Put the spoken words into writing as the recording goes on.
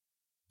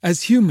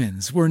As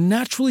humans, we're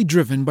naturally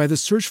driven by the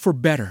search for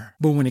better.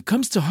 But when it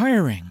comes to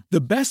hiring,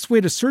 the best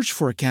way to search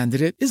for a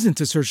candidate isn't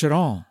to search at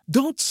all.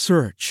 Don't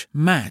search,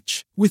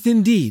 match with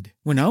Indeed.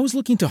 When I was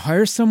looking to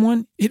hire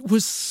someone, it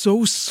was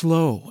so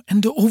slow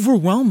and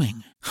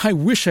overwhelming. I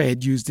wish I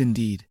had used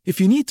Indeed.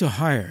 If you need to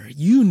hire,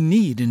 you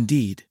need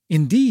Indeed.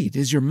 Indeed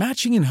is your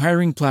matching and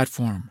hiring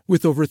platform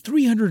with over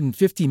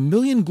 350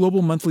 million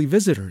global monthly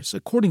visitors,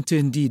 according to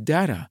Indeed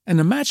data, and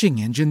a matching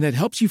engine that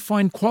helps you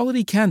find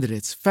quality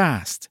candidates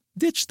fast.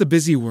 Ditch the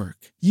busy work.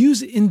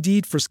 Use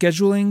Indeed for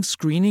scheduling,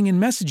 screening,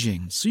 and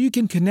messaging so you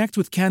can connect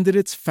with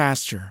candidates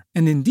faster.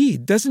 And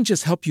Indeed doesn't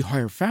just help you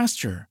hire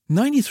faster.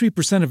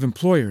 93% of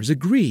employers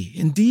agree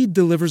Indeed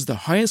delivers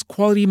the highest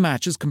quality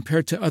matches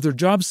compared to other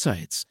job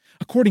sites,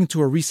 according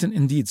to a recent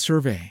Indeed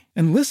survey.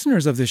 And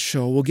listeners of this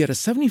show will get a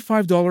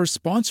 $75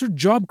 sponsored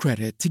job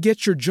credit to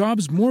get your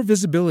jobs more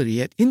visibility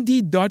at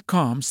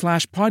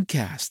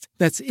Indeed.com/podcast.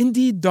 That's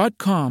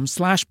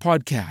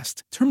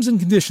Indeed.com/podcast. Terms and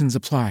conditions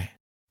apply.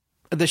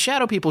 The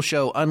Shadow People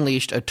show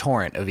unleashed a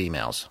torrent of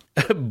emails.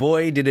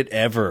 Boy, did it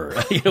ever.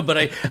 But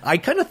I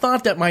kind of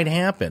thought that might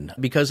happen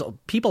because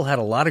people had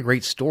a lot of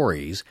great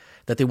stories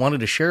that they wanted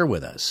to share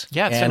with us.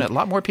 Yeah, and a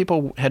lot more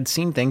people had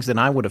seen things than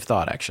I would have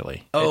thought,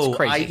 actually. It's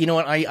crazy.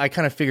 I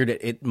kind of figured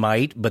it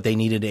might, but they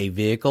needed a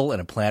vehicle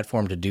and a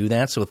platform to do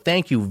that. So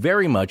thank you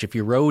very much if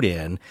you wrote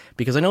in,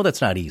 because I know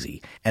that's not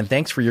easy. And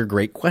thanks for your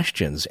great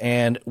questions.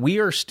 And we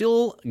are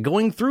still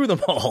going through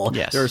them all.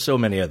 Yes. There are so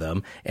many of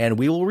them. And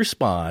we will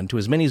respond to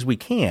as many as we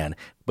can.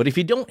 But if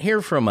you don't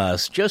hear from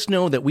us, just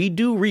know that we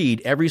do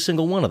read every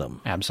single one of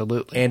them.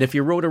 Absolutely. And if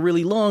you wrote a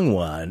really long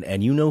one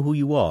and you know who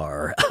you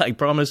are, I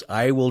promise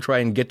I will try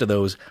and get to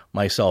those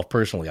myself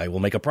personally. I will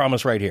make a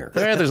promise right here.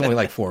 There's only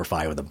like 4 or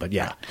 5 of them, but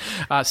yeah.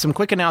 Some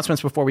quick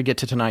announcements before we get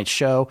to tonight's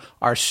show.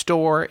 Our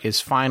store is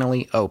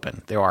finally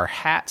open. There are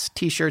hats,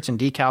 T-shirts, and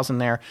decals in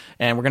there,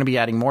 and we're going to be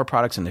adding more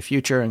products in the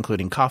future,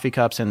 including coffee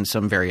cups and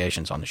some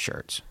variations on the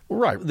shirts.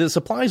 Right. The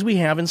supplies we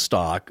have in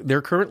stock,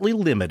 they're currently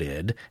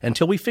limited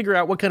until we figure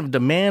out what kind of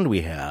demand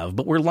we have,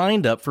 but we're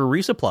lined up for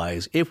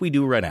resupplies if we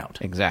do run out.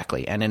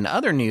 Exactly. And in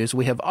other news,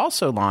 we have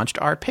also launched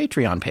our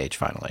Patreon page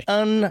finally.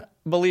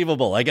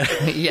 Unbelievable.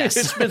 Yes.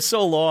 It's been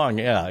so long.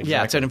 Yeah, exactly.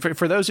 Yeah. So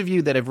for those of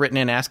you that have written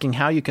in asking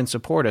how you can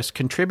support us,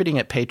 contributing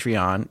at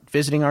Patreon,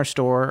 visiting our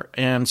store,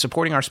 and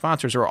supporting our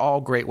sponsors are all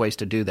great ways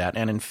to do that.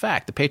 And in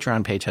fact, the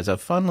Patreon page has a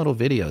fun little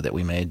video that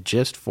we made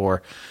just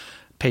for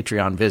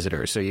Patreon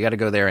visitors. So you got to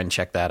go there and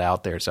check that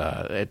out.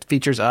 It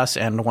features us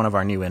and one of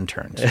our new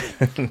interns.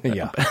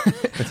 Yeah.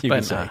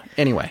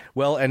 Anyway.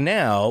 Well, and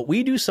now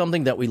we do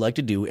something that we like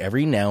to do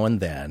every now and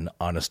then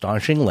on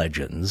Astonishing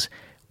Legends.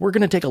 We're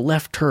going to take a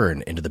left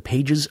turn into the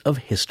pages of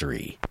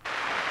history.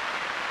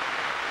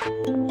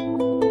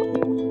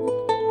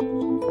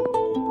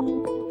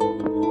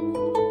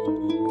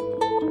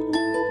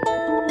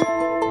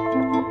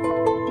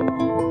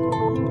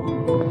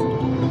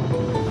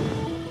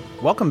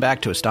 Welcome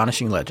back to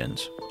Astonishing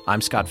Legends.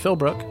 I'm Scott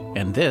Philbrook,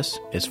 and this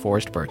is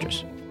Forrest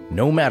Burgess.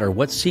 No matter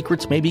what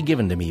secrets may be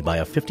given to me by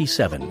a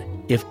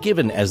 57, if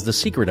given as the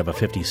secret of a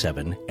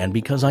 57, and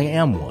because I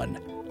am one,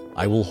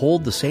 I will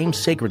hold the same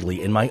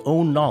sacredly in my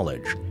own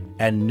knowledge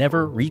and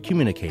never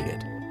recommunicate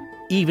it,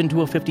 even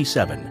to a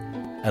 57,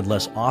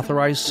 unless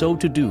authorized so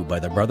to do by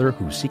the brother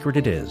whose secret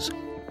it is.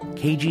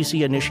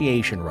 KGC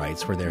initiation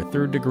rites for their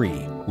 3rd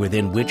degree,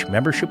 within which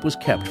membership was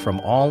kept from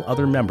all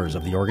other members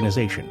of the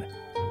organization.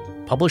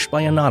 Published by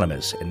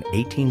Anonymous in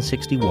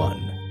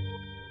 1861.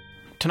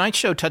 Tonight's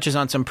show touches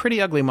on some pretty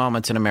ugly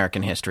moments in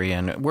American history,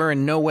 and we're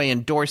in no way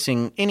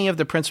endorsing any of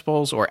the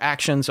principles or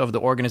actions of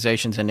the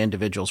organizations and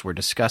individuals we're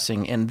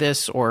discussing in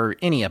this or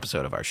any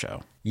episode of our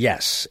show.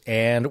 Yes,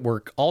 and we're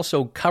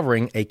also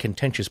covering a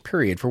contentious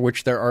period for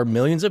which there are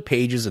millions of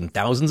pages and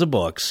thousands of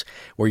books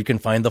where you can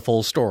find the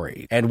full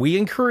story. And we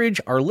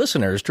encourage our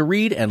listeners to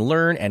read and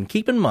learn and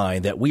keep in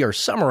mind that we are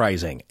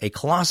summarizing a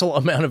colossal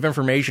amount of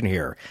information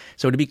here.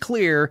 So to be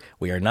clear,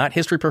 we are not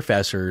history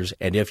professors,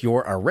 and if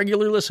you're a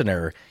regular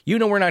listener, you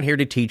know we're not here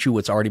to teach you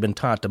what's already been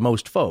taught to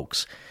most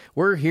folks.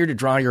 We're here to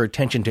draw your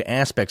attention to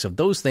aspects of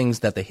those things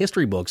that the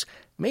history books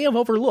may have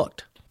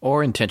overlooked.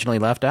 Or intentionally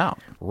left out.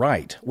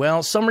 Right.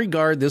 Well, some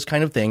regard this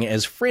kind of thing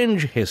as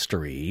fringe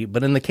history,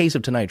 but in the case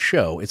of tonight's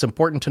show, it's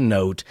important to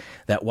note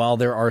that while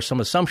there are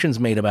some assumptions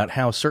made about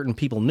how certain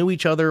people knew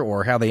each other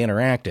or how they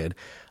interacted,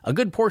 a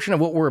good portion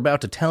of what we're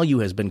about to tell you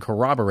has been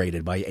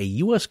corroborated by a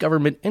U.S.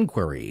 government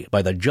inquiry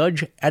by the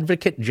Judge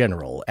Advocate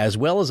General, as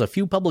well as a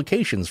few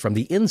publications from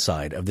the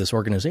inside of this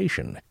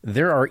organization.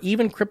 There are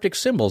even cryptic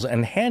symbols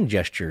and hand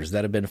gestures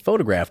that have been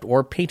photographed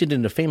or painted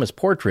into famous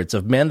portraits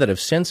of men that have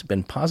since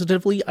been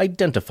positively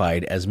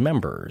identified as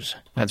members.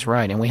 That's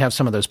right, and we have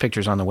some of those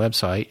pictures on the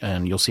website,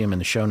 and you'll see them in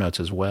the show notes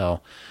as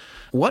well.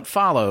 What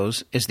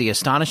follows is the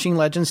Astonishing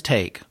Legends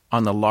take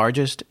on the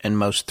largest and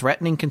most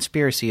threatening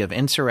conspiracy of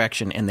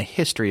insurrection in the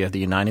history of the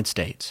United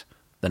States,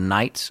 the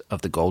Knights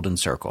of the Golden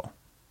Circle.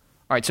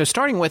 All right, so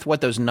starting with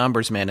what those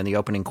numbers meant in the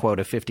opening quote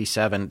of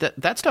 57,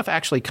 that stuff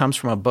actually comes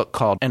from a book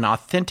called An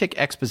Authentic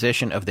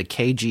Exposition of the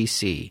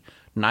KGC,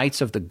 Knights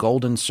of the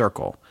Golden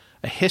Circle,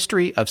 A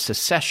History of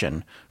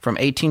Secession from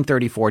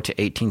 1834 to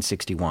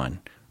 1861,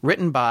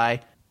 written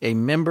by a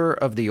member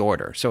of the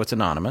order. So it's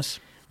anonymous.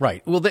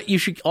 Right. Well, that you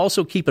should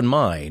also keep in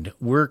mind,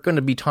 we're going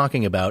to be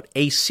talking about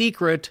a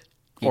secret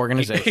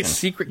organization.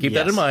 Keep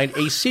that in mind,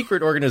 a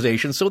secret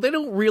organization. So they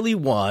don't really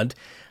want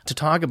to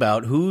talk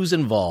about who's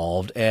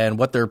involved and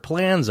what their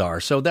plans are.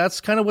 So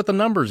that's kind of what the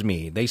numbers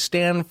mean. They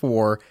stand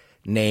for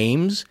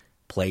names,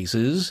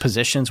 places,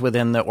 positions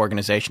within the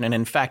organization. And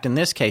in fact, in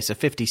this case of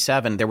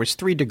 57, there was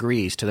 3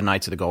 degrees to the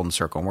Knights of the Golden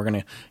Circle. And we're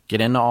going to get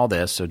into all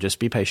this, so just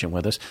be patient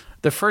with us.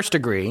 The first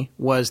degree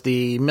was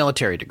the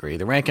military degree,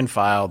 the rank and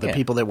file, the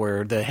people that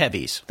were the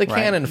heavies. The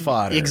cannon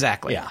fodder.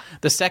 Exactly. Yeah.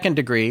 The second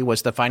degree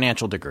was the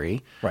financial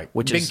degree. Right.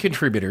 Which big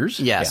contributors.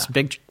 Yes,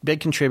 yeah.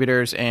 big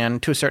contributors,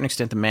 and to a certain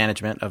extent the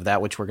management of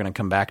that, which we're going to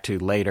come back to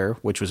later,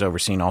 which was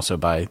overseen also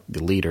by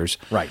the leaders.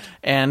 Right.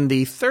 And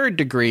the third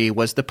degree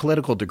was the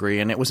political degree,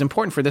 and it was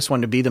important for this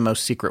one to be the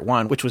most secret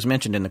one, which was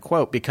mentioned in the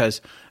quote, because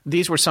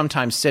these were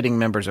sometimes sitting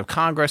members of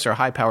Congress or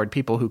high-powered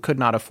people who could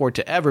not afford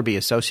to ever be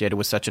associated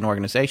with such an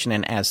organization,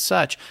 and as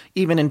such,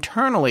 even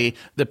internally,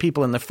 the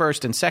people in the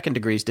first and second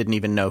degrees didn't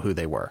even know who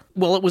they were.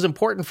 Well, it was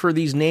important for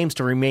these names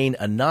to remain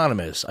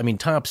anonymous,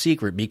 top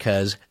secret,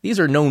 because these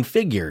are known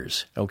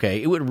figures,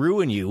 okay? It would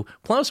ruin you.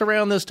 Plus,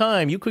 around this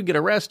time, you could get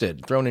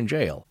arrested, thrown in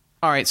jail.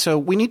 All right, so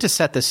we need to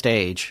set the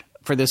stage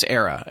for this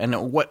era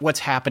and what's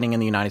happening in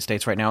the United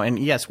States right now. And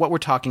yes, what we're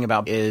talking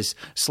about is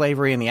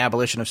slavery and the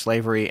abolition of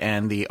slavery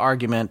and the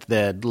argument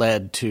that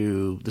led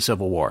to the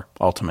Civil War,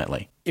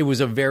 ultimately. It was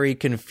a very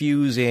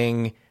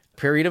confusing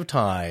period of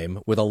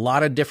time with a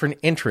lot of different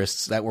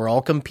interests that were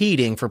all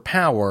competing for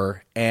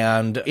power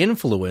and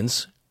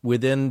influence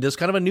within this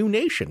kind of a new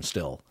nation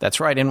still. That's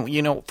right.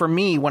 And, for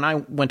me, when I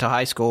went to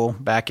high school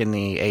back in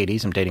the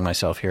 80s, I'm dating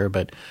myself here,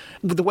 but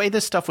the way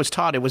this stuff was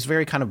taught, it was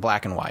very kind of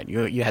black and white.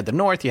 You had the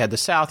North, you had the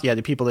South, you had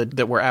the people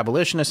that were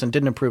abolitionists and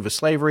didn't approve of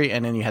slavery,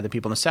 and then you had the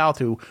people in the South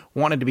who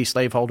wanted to be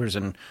slaveholders,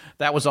 and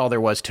that was all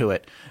there was to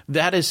it.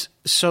 That is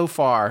so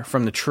far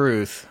from the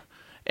truth.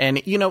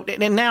 And,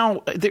 and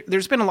now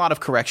there's been a lot of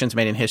corrections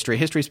made in history.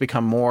 History's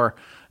become more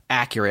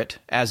accurate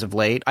as of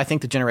late. I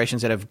think the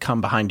generations that have come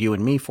behind you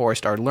and me,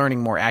 Forrest, are learning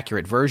more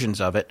accurate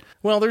versions of it.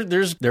 Well,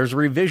 there's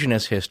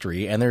revisionist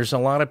history, and there's a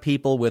lot of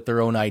people with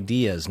their own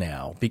ideas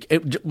now,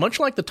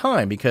 much like the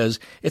time, because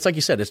it's like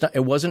you said,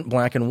 it wasn't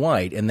black and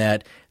white in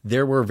that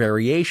there were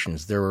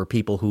variations. There were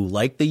people who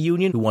liked the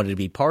Union, who wanted to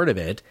be part of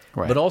it,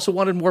 right, but also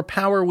wanted more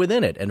power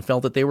within it and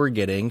felt that they were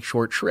getting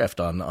short shrift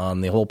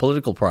on the whole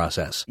political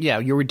process. Yeah,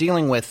 you were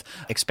dealing with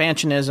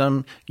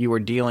expansionism. You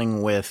were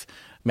dealing with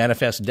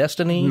Manifest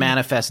destiny?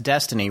 Manifest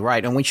destiny,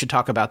 right. And we should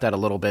talk about that a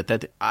little bit.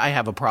 That I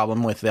have a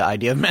problem with the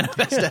idea of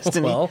manifest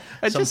destiny. Well,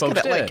 some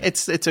folks did.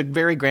 It's a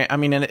very grand,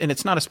 and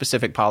it's not a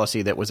specific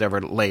policy that was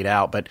ever laid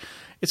out, but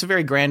it's a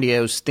very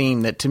grandiose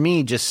theme that to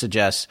me just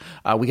suggests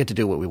we get to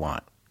do what we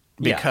want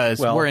because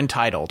we're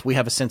entitled. We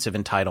have a sense of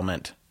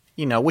entitlement.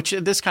 Which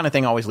this kind of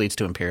thing always leads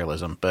to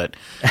imperialism. But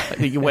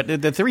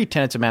the 3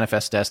 tenets of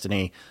manifest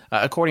destiny,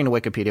 according to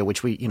Wikipedia,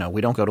 which we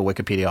don't go to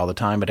Wikipedia all the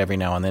time, but every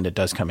now and then it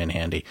does come in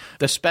handy.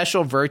 The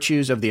special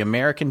virtues of the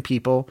American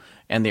people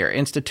and their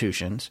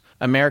institutions,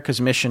 America's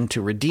mission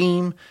to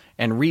redeem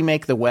and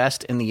remake the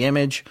West in the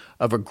image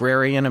of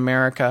agrarian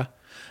America,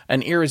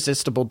 an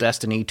irresistible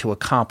destiny to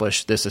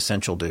accomplish this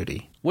essential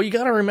duty. Well, you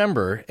got to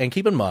remember and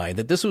keep in mind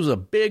that this was a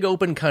big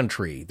open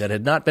country that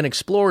had not been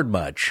explored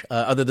much,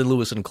 other than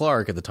Lewis and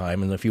Clark at the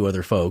time and a few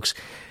other folks.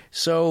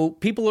 So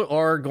people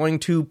are going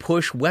to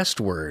push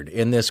westward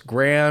in this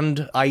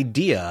grand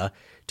idea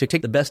to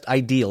take the best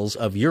ideals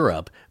of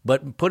Europe,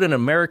 but put an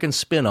American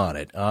spin on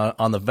it,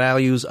 on the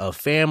values of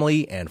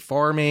family and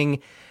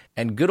farming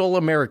and good old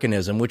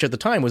Americanism, which at the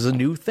time was a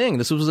new thing.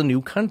 This was a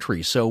new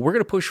country. So we're going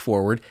to push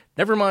forward.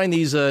 Never mind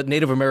these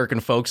Native American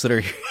folks that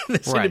are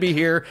that seem to be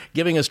here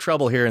giving us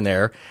trouble here and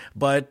there.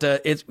 But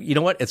it's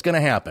it's going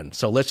to happen.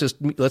 So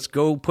let's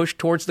go push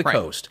towards the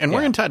coast. And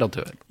we're entitled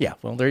to it. Yeah,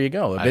 well, there you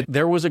go.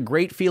 There was a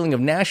great feeling of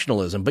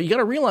nationalism. But you got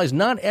to realize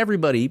not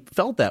everybody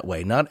felt that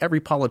way. Not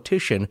every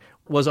politician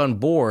was on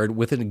board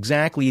with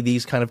exactly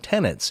these kind of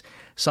tenets.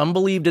 Some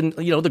believed in,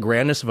 the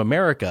grandness of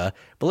America,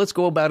 but let's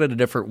go about it a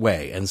different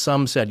way. And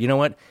some said, you know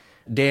what,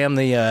 damn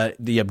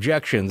the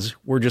objections,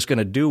 we're just going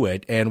to do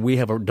it, and we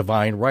have a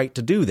divine right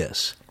to do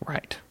this.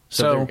 Right.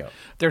 So there you go.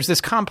 There's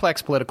this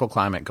complex political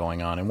climate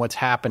going on, and what's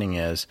happening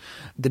is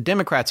the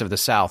Democrats of the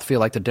South feel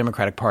like the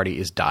Democratic Party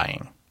is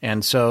dying.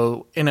 And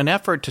so in an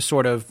effort to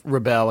sort of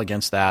rebel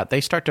against that,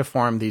 they start to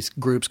form these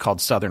groups called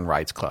Southern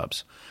Rights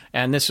Clubs.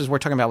 And we're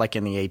talking about like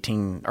in the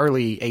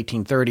early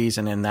 1830s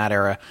and in that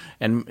era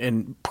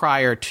and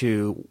prior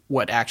to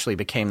what actually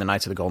became the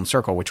Knights of the Golden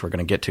Circle, which we're going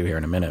to get to here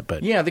in a minute.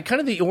 But yeah,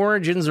 the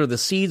origins or the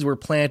seeds were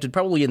planted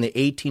probably in the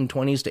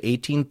 1820s to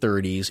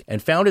 1830s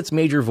and found its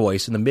major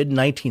voice in the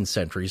mid-19th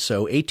century.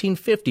 So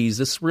 1850s,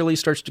 this really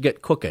starts to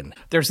get cooking.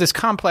 There's this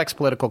complex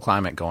political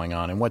climate going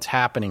on. And what's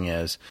happening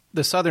is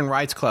the Southern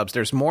Rights Clubs,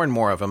 there's more and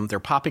more of them. They're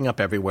popping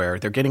up everywhere.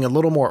 They're getting a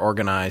little more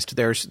organized.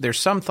 There's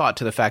some thought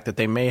to the fact that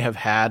they may have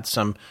had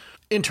some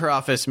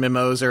interoffice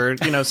memos or,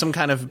 some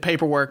kind of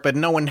paperwork, but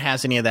no one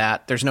has any of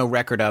that. There's no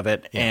record of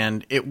it. Yeah.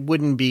 And it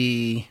wouldn't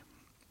be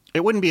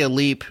a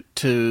leap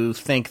to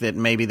think that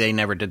maybe they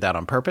never did that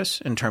on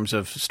purpose in terms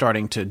of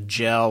starting to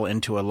gel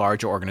into a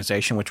larger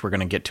organization, which we're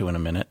going to get to in a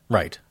minute.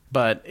 Right.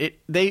 But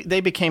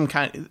they became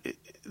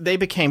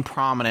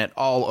prominent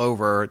all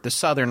over the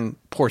southern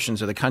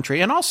portions of the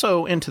country and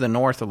also into the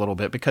north a little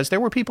bit, because there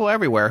were people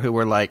everywhere who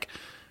were like,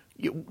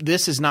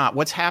 this is not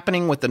what's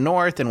happening with the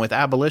North and with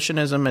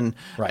abolitionism and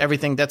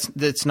everything.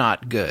 That's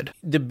not good.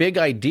 The big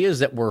ideas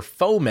that we're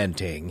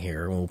fomenting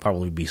here, we'll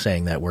probably be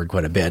saying that word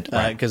quite a bit,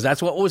 because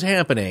that's what was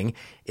happening,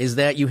 is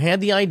that you had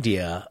the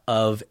idea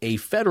of a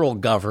federal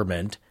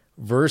government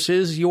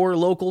versus your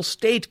local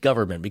state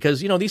government, because,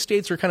 these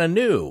states are kind of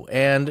new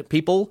and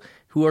people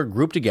who are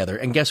grouped together.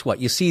 And guess what?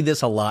 You see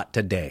this a lot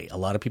today. A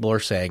lot of people are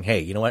saying, hey,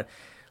 you know what?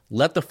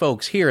 Let the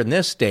folks here in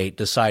this state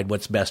decide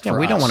what's best for us.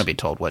 We don't want to be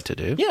told what to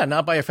do. Yeah,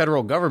 not by a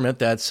federal government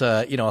that's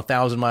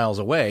 1,000 miles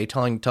away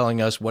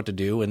telling us what to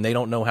do, and they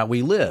don't know how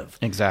we live.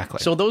 Exactly.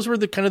 So those were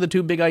the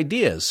two big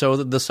ideas. So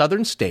the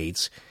southern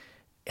states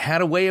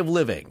had a way of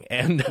living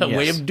and a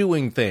way of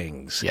doing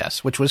things.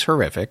 Yes, which was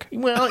horrific.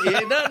 Well,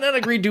 not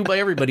agreed to by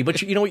everybody. But,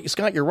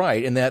 Scott, you're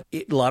right in that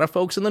a lot of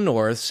folks in the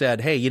North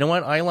said, hey, you know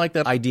what? I like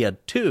that idea,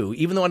 too.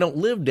 Even though I don't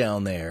live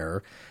down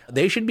there,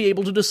 they should be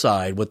able to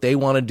decide what they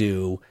want to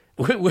do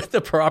with the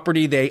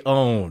property they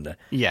own.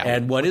 Yeah.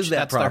 And what is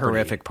that property? That's the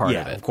horrific part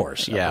of it. Of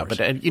course. Yeah. But,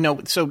 and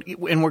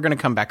we're going to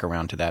come back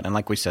around to that. And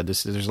like we said,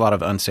 there's a lot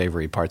of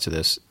unsavory parts of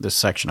this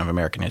section of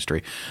American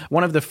history.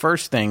 One of the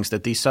first things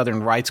that these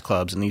Southern rights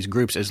clubs and these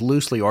groups, as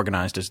loosely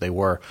organized as they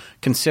were,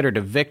 considered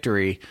a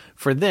victory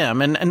for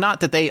them, and not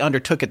that they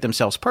undertook it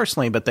themselves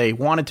personally, but they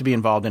wanted to be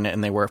involved in it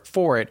and they were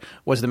for it,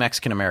 was the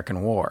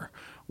Mexican-American War,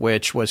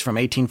 which was from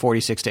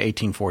 1846 to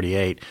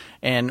 1848.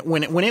 And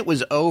when it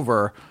was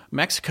over,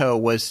 Mexico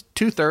was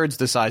 2/3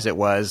 the size it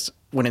was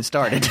when it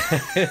started.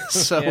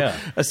 So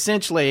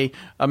essentially,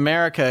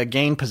 America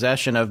gained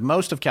possession of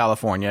most of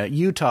California,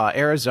 Utah,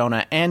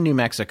 Arizona, and New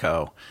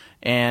Mexico.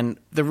 And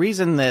the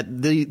reason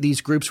that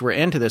these groups were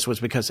into this was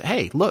because,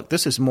 hey, look,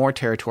 this is more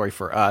territory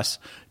for us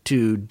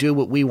to do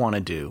what we want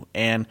to do.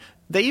 And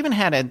they even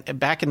had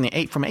back in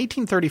from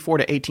 1834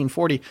 to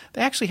 1840,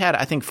 they actually had,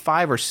 I think,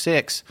 5 or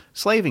 6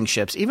 slaving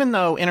ships, even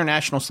though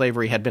international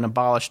slavery had been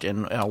abolished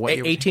in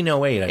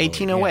 1808.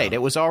 1808.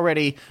 It was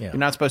already, you're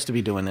not supposed to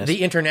be doing this.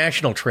 The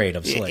international trade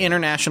of slaves.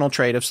 International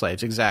trade of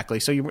slaves, exactly.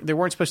 So there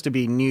weren't supposed to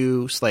be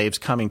new slaves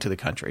coming to the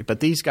country. But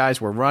these guys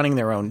were running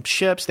their own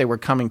ships. They were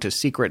coming to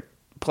secret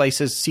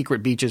places,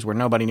 secret beaches where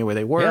nobody knew where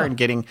they were, and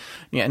getting,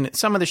 and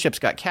some of the ships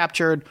got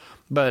captured,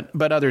 but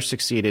others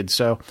succeeded.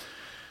 So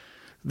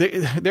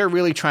they're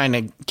really trying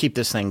to keep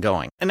this thing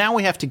going. And now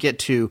we have to get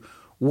to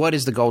what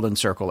is the Golden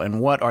Circle and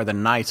what are the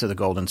Knights of the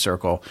Golden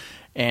Circle.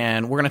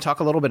 And we're going to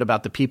talk a little bit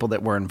about the people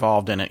that were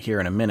involved in it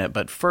here in a minute.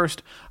 But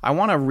first, I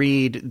want to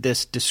read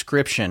this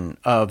description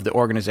of the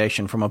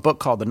organization from a book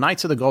called The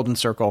Knights of the Golden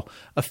Circle,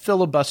 A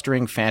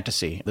Filibustering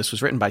Fantasy. This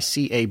was written by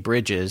C.A.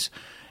 Bridges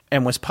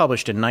and was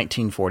published in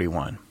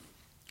 1941.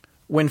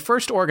 When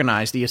first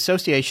organized, the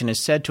association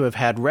is said to have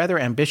had rather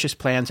ambitious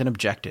plans and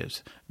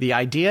objectives. The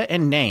idea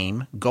and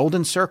name,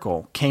 Golden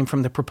Circle, came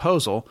from the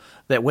proposal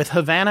that with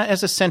Havana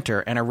as a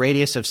center and a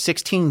radius of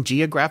 16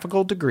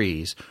 geographical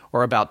degrees,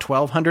 or about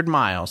 1,200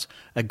 miles,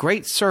 a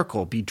great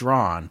circle be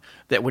drawn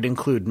that would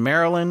include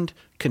Maryland,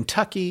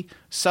 Kentucky,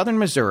 southern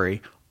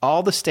Missouri,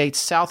 all the states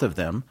south of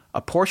them,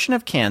 a portion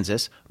of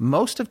Kansas,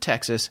 most of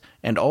Texas,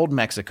 and Old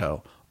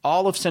Mexico,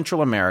 all of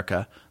Central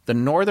America, the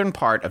northern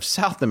part of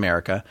South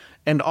America,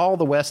 and all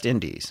the West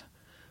Indies.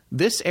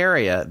 This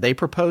area they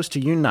proposed to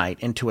unite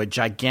into a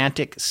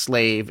gigantic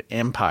slave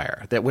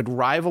empire that would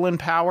rival in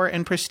power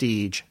and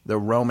prestige the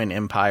Roman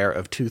Empire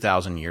of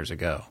 2,000 years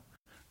ago.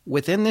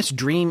 Within this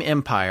dream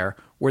empire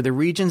were the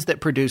regions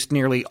that produced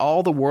nearly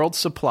all the world's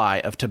supply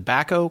of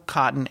tobacco,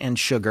 cotton, and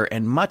sugar,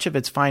 and much of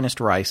its finest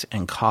rice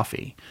and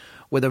coffee.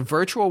 With a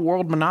virtual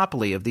world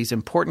monopoly of these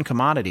important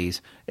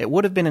commodities, it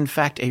would have been in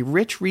fact a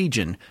rich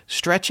region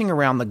stretching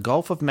around the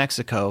Gulf of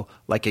Mexico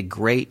like a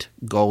great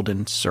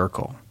golden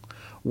circle.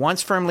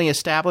 Once firmly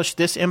established,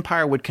 this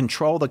empire would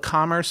control the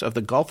commerce of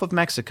the Gulf of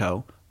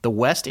Mexico, the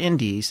West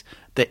Indies,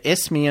 the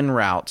Isthmian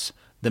routes,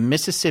 the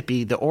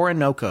Mississippi, the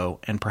Orinoco,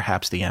 and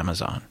perhaps the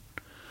Amazon.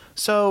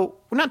 So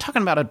we're not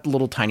talking about a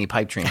little tiny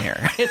pipe dream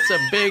here. It's a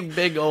big,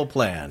 big old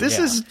plan. This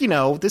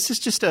is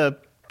just a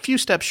few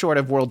steps short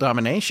of world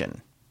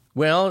domination.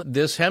 Well,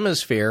 this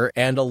hemisphere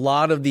and a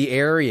lot of the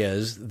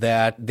areas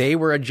that they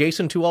were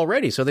adjacent to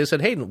already. So they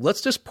said, hey, let's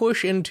just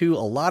push into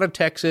a lot of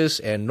Texas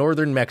and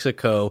northern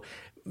Mexico.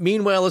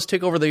 Meanwhile, let's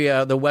take over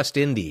the West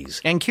Indies.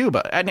 And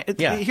Cuba. And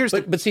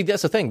but see,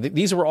 that's the thing.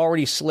 These were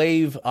already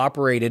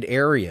slave-operated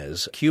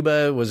areas.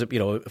 Cuba was,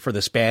 for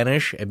the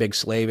Spanish, a big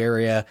slave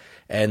area,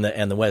 and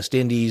the West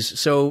Indies.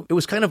 So it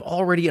was kind of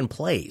already in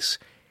place.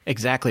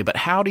 Exactly. But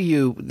how do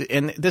you –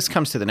 and this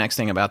comes to the next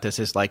thing about this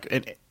is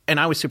like – and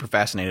I was super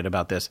fascinated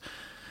about this.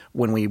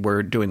 when we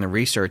were doing the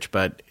research,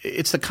 but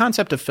it's the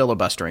concept of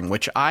filibustering,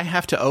 which I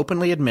have to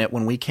openly admit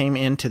when we came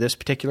into this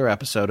particular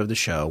episode of the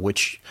show,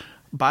 which,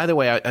 by the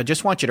way, I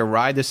just want you to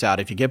ride this out.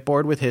 If you get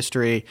bored with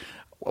history,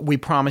 we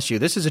promise you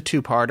this is a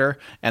two-parter,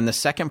 and the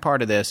second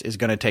part of this is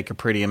going to take a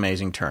pretty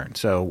amazing turn.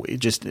 So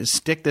just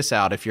stick this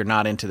out if you're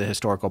not into the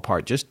historical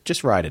part.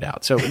 Just ride it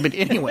out. So, but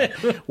anyway,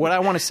 what I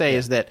want to say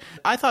is that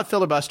I thought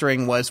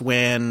filibustering was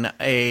when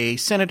a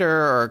senator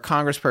or a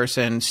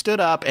congressperson stood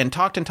up and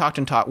talked,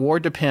 wore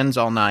Depends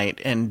all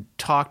night, and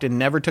talked and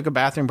never took a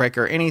bathroom break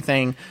or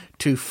anything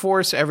to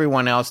force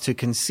everyone else to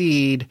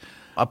concede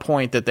a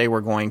point that they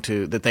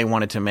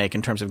wanted to make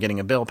in terms of getting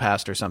a bill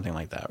passed or something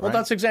like that. Right? Well,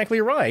 that's exactly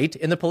right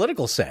in the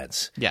political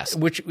sense. Yes.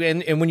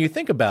 And when you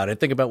think about it,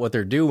 think about what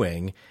they're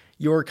doing.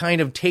 You're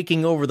kind of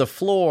taking over the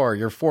floor.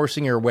 You're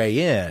forcing your way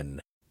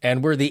in.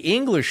 And where the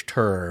English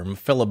term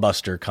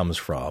filibuster comes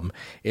from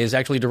is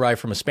actually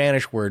derived from a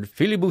Spanish word,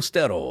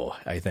 filibustero,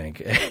 I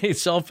think.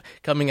 Itself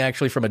coming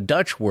actually from a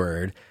Dutch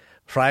word,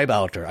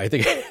 Vrijbuiter. I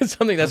think it's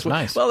something that's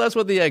nice. Well, that's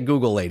what the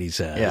Google lady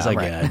says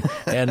again.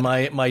 Right. And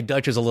my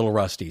Dutch is a little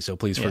rusty, so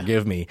please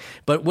forgive me.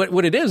 But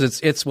what it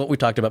is, it's what we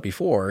talked about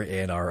before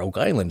in our Oak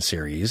Island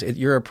series.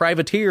 You're a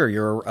privateer,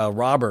 you're a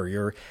robber,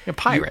 you're a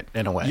pirate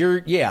in a way.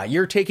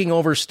 You're taking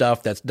over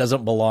stuff that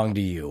doesn't belong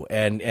to you,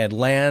 and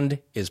land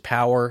is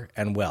power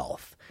and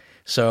wealth.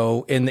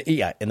 So in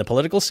the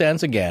political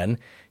sense, again,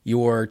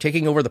 you're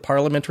taking over the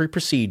parliamentary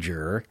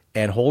procedure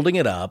and holding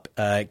it up,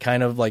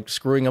 kind of like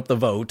screwing up the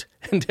vote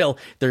until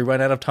they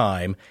run out of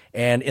time.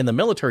 And in the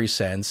military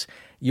sense,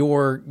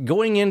 you're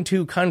going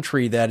into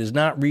country that is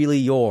not really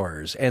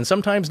yours, and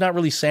sometimes not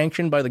really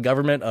sanctioned by the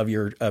government of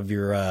your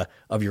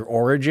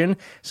origin.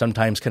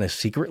 Sometimes kind of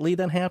secretly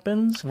that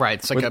happens. Right,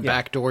 it's like a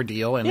backdoor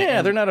deal. And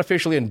they're not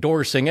officially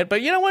endorsing it,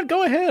 but you know what?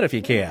 Go ahead if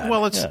you can.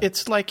 Well,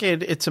 it's like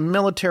it's a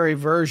military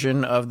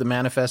version of the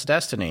Manifest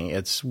Destiny.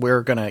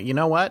 We're gonna, you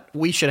know what?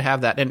 We should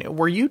have that. And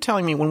were you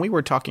telling me when we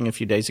were talking a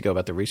few days ago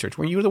about the research?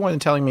 Were you the one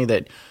telling me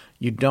that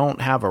you don't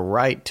have a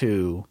right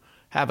to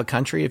have a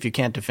country if you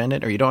can't defend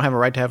it, or you don't have a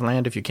right to have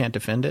land if you can't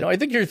defend it? No, I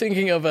think you're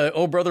thinking of,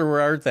 oh, brother, where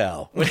art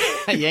thou?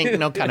 You ain't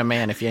no kind of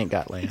man if you ain't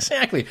got land.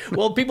 Exactly.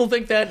 Well, people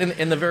think that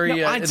in the very in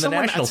the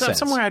national sense.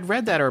 Somewhere I'd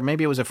read that, or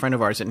maybe it was a friend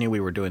of ours that knew we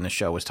were doing the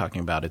show was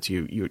talking about it.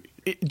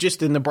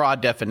 Just in the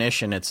broad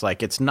definition, it's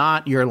like it's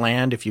not your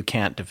land if you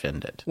can't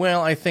defend it.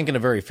 Well, I think in a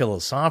very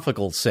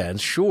philosophical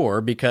sense,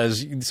 sure,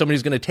 because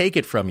somebody's going to take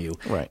it from you.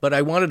 Right. But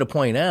I wanted to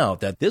point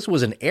out that this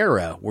was an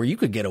era where you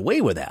could get away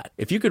with that.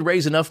 If you could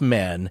raise enough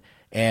men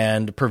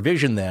and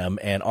provision them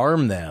and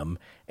arm them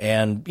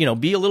and,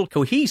 be a little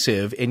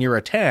cohesive in your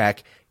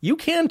attack, you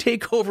can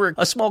take over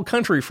a small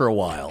country for a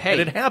while. Hey,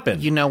 and it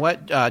happened. You know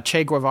what?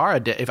 Che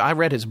Guevara did. If I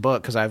read his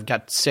book, because I've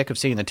got sick of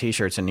seeing the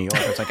T-shirts in New York,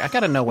 it's like, I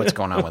got to know what's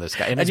going on with this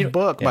guy. And his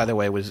book, by the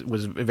way, was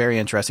very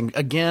interesting.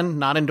 Again,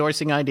 not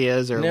endorsing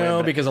ideas or whatever.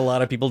 No, because a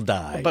lot of people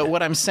died. But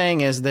what I'm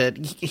saying is that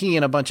he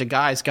and a bunch of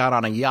guys got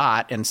on a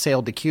yacht and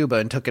sailed to Cuba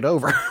and took it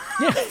over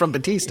from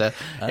Batista.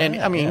 And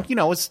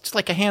it's just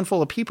like a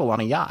handful of people on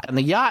a yacht. And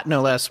the yacht,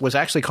 no less, was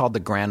actually called the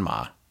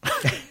Grandma.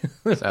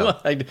 So,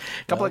 a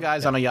couple of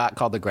guys on a yacht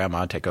called the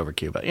Grandma take over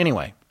Cuba.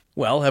 Anyway.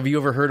 Well, have you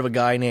ever heard of a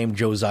guy named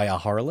Josiah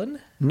Harlan?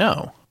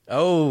 No.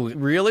 Oh,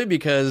 really?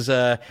 Because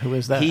who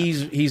is that?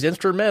 He's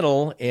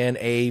instrumental in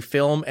a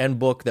film and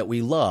book that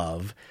we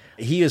love.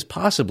 He is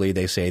possibly,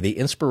 they say, the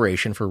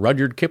inspiration for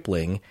Rudyard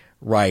Kipling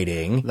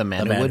writing The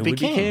Man Who Would Be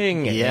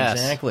King. Yes.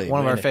 Exactly.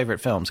 One of our favorite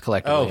films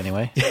collectively,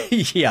 anyway.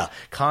 Yeah.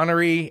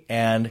 Connery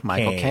and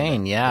Michael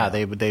Caine. Yeah.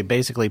 They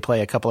basically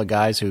play a couple of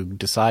guys who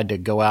decide to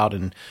go out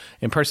and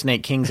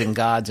impersonate kings and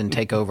gods and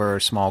take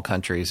over small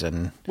countries.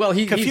 And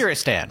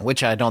Kafiristan,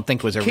 which I don't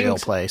think was a real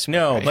place.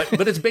 No,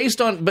 but it's based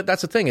on, but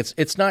that's the thing.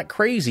 It's not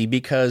crazy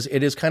because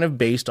it is kind of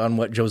based on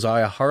what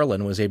Josiah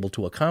Harlan was able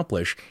to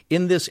accomplish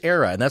in this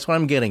era. And that's what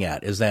I'm getting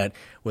at, is that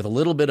with a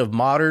little bit of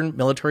modern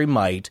military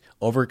might,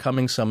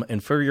 overcoming some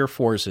inferior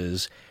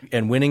forces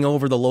and winning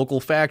over the local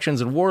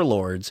factions and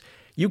warlords,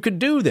 you could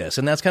do this.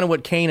 And that's kind of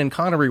what Caine and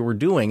Connery were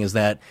doing, is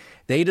that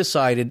they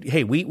decided,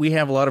 hey, we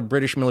have a lot of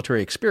British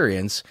military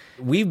experience.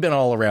 We've been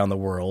all around the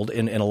world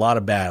in a lot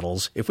of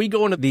battles. If we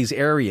go into these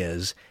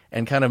areas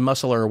and kind of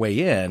muscle our way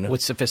in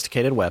with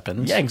sophisticated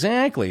weapons. Yeah,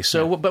 exactly.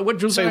 So, but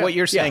what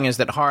you're saying is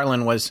that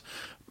Harlan was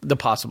the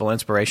possible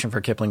inspiration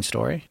for Kipling's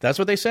story? That's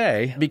what they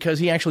say, because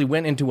he actually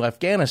went into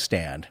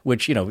Afghanistan,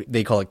 which,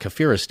 they call it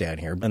Kafiristan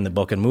here in the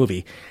book and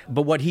movie.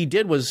 But what he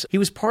did was he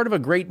was part of a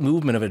great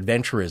movement of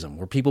adventurism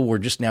where people were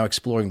just now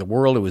exploring the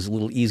world. It was a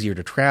little easier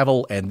to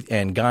travel,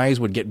 and guys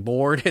would get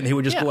bored and they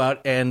would just go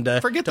out and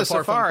forget the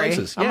safari.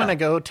 I'm going to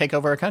go take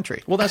over a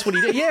country. Well, that's what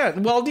he did. Yeah.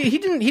 Well, he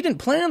didn't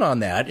plan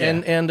on that.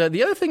 Yeah. And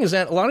the other thing is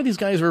that a lot of these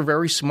guys were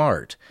very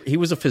smart. He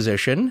was a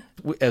physician,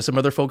 some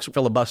other folks,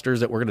 filibusters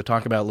that we're going to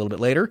talk about a little bit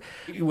later.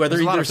 Whether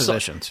There's a lot either of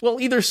physicians.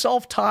 either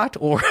self-taught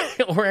or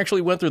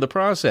actually went through the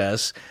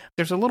process.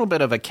 There's a little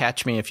bit of a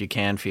catch me if you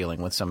can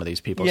feeling with some of these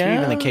people. So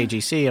Yeah. even the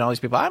KGC and all these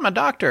people, I'm a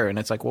doctor. And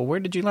it's like, well, where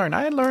did you learn?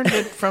 I learned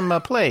it from a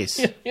place,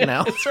 you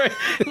know? That's right.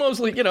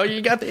 Mostly,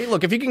 you got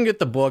look, if you can get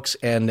the books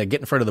and get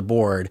in front of the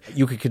board,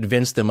 you could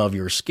convince them of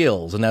your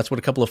skills. And that's what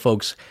a couple of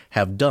folks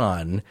have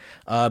done.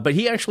 But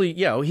he actually,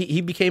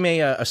 he became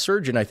a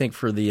surgeon, I think,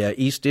 for the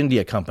East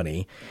India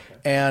Company.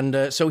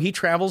 And so he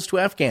travels to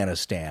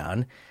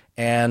Afghanistan.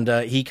 And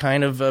he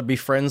kind of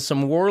befriends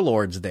some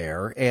warlords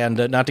there.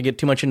 And not to get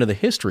too much into the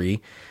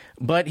history,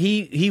 but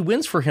he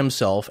wins for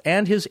himself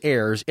and his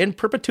heirs in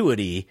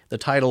perpetuity the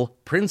title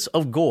Prince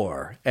of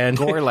Ghor. And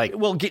Ghor, like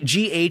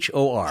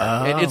Ghor.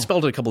 And it's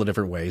spelled a couple of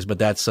different ways, but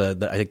that's I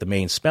think the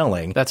main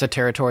spelling. That's a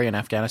territory in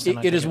Afghanistan.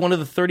 It is one of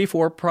the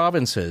 34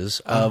 provinces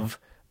of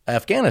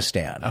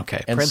Afghanistan.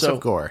 Okay, Prince of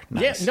Ghor.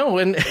 Nice. Yeah, no,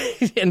 and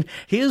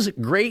his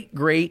great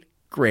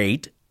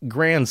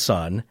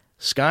grandson,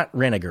 Scott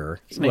Reniger.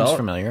 name's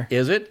familiar.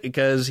 Is it?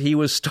 Because he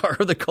was star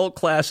of the cult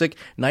classic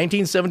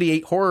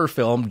 1978 horror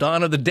film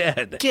Dawn of the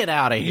Dead. Get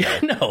out of here.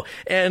 No.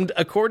 And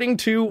according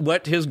to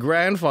what his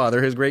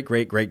grandfather, his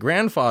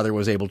great-great-great-grandfather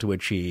was able to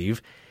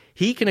achieve,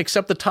 he can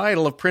accept the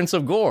title of Prince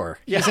of Ghor.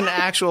 He's an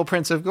actual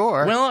Prince of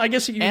Ghor. Well, I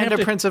guess you have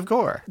to... Prince of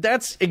Ghor.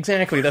 That's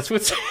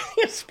what's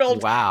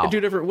spelled Wow. in two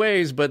different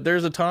ways, but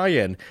there's a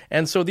tie-in.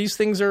 And so these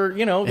things are,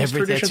 these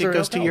traditions are...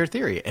 goes to your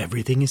theory.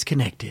 Everything is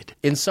connected.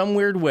 In some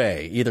weird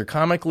way, either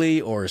comically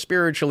or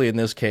spiritually in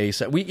this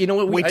case. We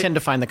tend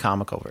to find the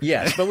comical version.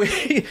 Yes, but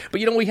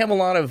we have a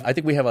lot of... I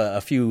think we have a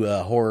few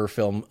horror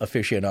film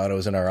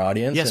aficionados in our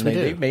audience. Yes, and we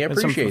do. They may And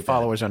appreciate some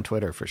followers on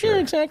Twitter, for sure. Yeah,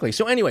 exactly.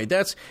 So anyway,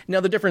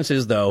 now the difference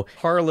is, though,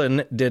 Harlan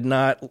did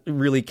not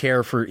really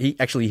care for... He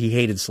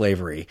hated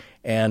slavery,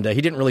 and he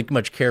didn't really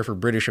much care for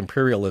British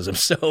imperialism.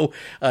 So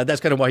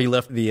that's kind of why he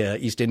left the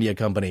East India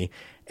Company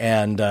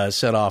and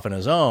set off on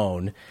his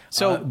own.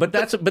 So, but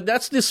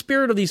that's the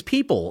spirit of these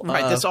people.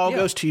 Right. This all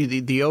goes to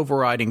the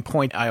overriding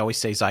point. I always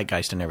say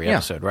zeitgeist in every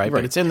episode, right?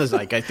 But it's in the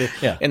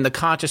zeitgeist, in the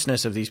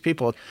consciousness of these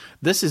people.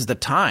 This is the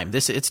time.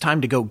 It's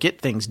time to go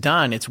get things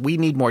done. We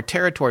need more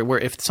territory. Where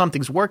if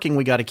something's working,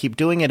 we got to keep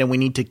doing it, and we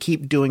need to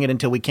keep doing it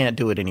until we can't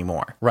do it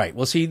anymore. Right.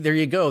 Well, see, there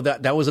you go.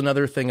 That was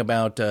another thing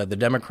about the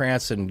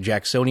Democrats and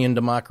Jacksonian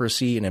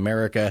democracy in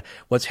America.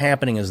 What's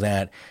happening is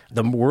that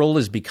the world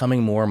is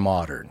becoming more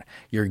modern.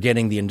 You're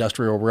getting the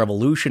Industrial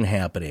Revolution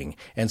happening.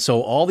 And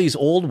so all these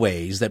old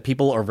ways that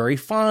people are very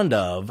fond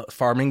of,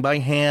 farming by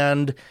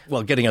hand,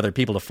 getting other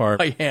people to farm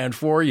by hand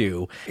for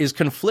you, is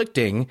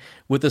conflicting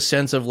with the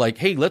sense of like,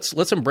 hey, let's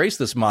embrace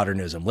this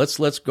modernism.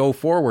 Let's go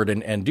forward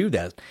and do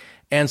that.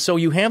 And so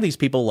you have these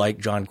people like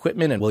John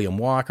Quitman and William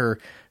Walker,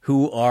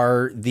 who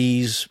are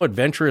these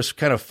adventurous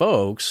kind of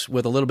folks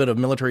with a little bit of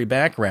military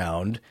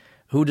background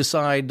who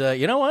decide,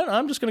 you know what,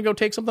 I'm just going to go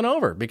take something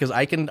over because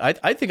I think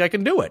I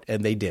can do it.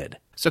 And they did.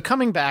 So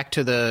coming back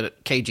to the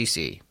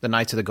KGC, the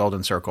Knights of the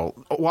Golden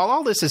Circle, while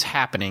all this is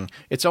happening,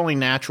 it's only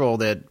natural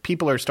that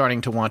people are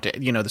starting to want to,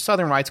 the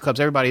Southern Rights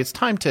Clubs, everybody, it's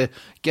time to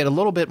get a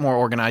little bit more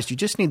organized. You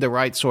just need the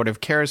right sort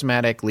of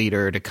charismatic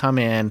leader to come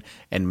in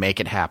and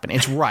make it happen.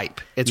 It's ripe.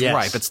 It's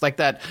ripe. It's like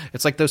that.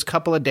 It's like those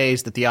couple of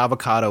days that the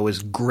avocado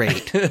is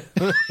great.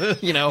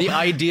 The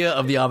idea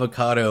of the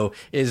avocado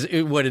is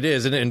what it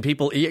is. And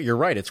people, you're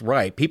right. It's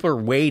right. People are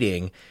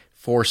waiting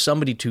for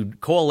somebody to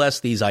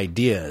coalesce these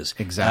ideas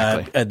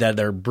that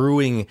they're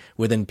brewing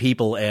within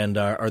people and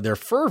they're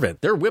fervent.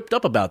 They're whipped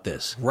up about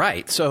this.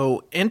 Right.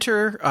 So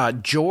enter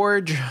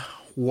George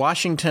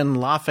Washington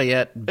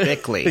Lafayette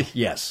Bickley.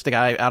 Yes. The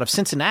guy out of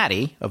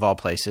Cincinnati, of all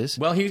places.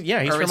 Well, he's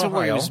from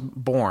where he Ohio. was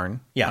born.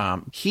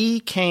 Yeah.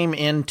 He came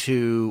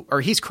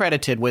he's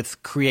credited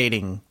with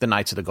creating the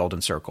Knights of the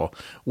Golden Circle,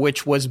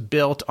 which was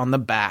built on the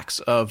backs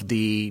of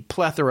the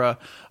plethora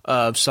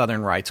of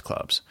Southern rights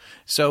clubs.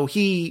 So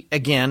he,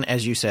 again,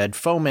 as you said,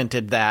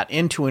 fomented that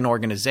into an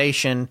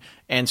organization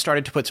and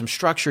started to put some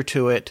structure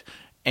to it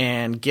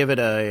and give it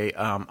a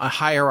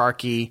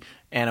hierarchy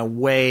and a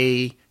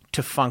way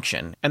to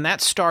function. And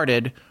that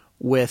started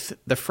with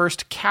the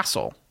first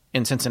castle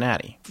in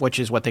Cincinnati, which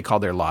is what they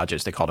called their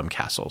lodges. They called them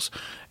castles.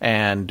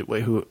 And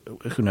who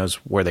knows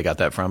where they got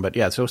that from. But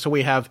yeah, so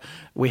we have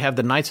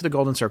the Knights of the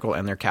Golden Circle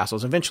and their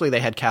castles. Eventually they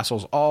had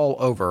castles all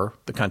over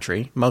the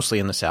country, mostly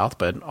in the South,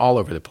 but all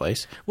over the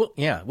place. Well,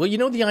 yeah. Well,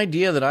 the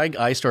idea that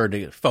I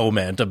started to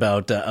foment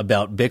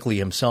about Bickley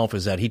himself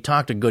is that he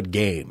talked a good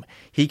game.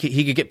 He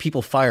could get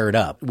people fired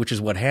up, which is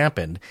what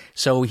happened.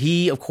 So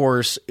he, of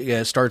course,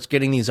 starts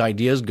getting these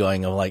ideas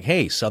going of like,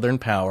 hey, Southern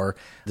power,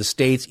 the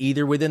states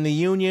either within the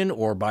Union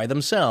or by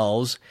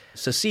themselves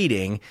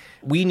seceding,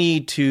 we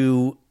need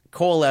to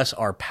coalesce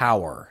our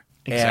power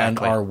and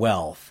our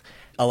wealth.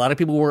 A lot of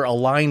people were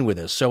aligned with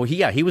this. So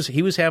he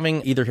was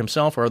having either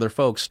himself or other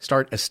folks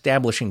start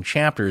establishing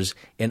chapters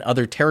in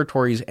other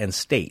territories and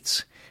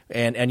states.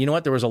 And you know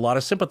what? There was a lot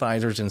of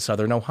sympathizers in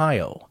Southern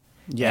Ohio.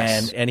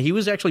 Yes. And he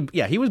was actually,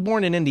 he was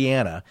born in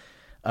Indiana.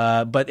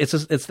 But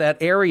it's that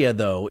area,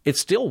 though.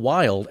 It's still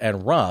wild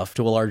and rough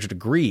to a large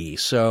degree.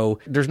 So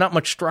there's not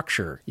much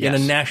structure in a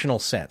national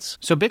sense.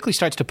 So Bickley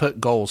starts to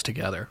put goals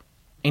together,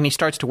 and he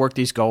starts to work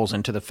these goals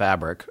into the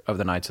fabric of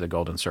the Knights of the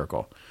Golden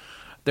Circle.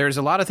 There's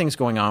a lot of things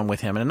going on with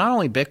him, and not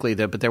only Bickley,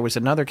 but there was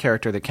another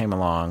character that came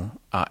along,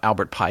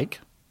 Albert Pike.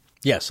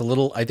 Yes,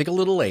 I think a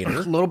little later.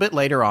 A little bit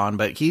later on,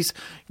 but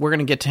we're going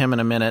to get to him in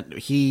a minute.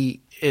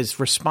 He is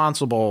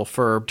responsible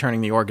for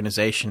turning the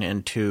organization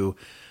into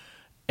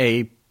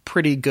a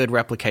pretty good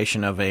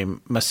replication of a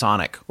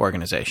Masonic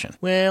organization.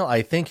 Well,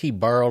 I think he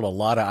borrowed a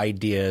lot of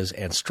ideas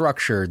and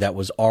structure that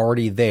was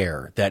already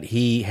there, that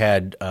he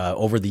had,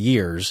 over the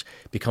years,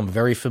 become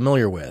very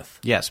familiar with.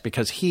 Yes,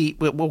 because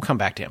we'll come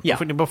back to him.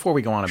 Yeah. Before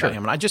we go on about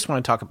him. And I just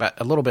want to talk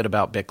a little bit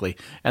about Bickley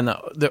and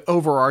the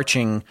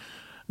overarching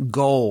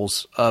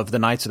goals of the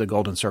Knights of the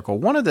Golden Circle.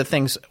 One of the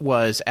things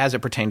was, as it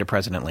pertained to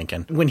President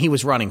Lincoln, when he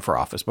was running for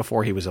office,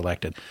 before he was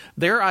elected,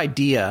 their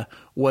idea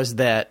was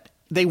that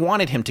they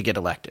wanted him to get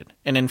elected.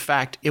 And in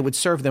fact, it would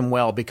serve them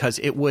well because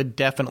it would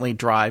definitely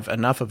drive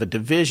enough of a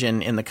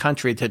division in the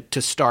country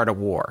to start a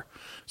war.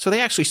 So they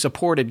actually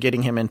supported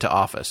getting him into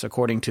office,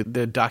 according to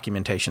the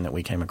documentation that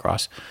we came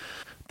across.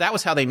 That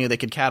was how they knew they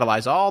could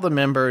catalyze all the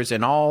members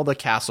and all the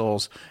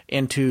castles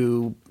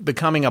into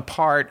becoming a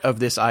part of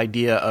this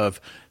idea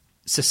of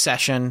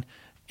secession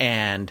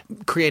and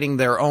creating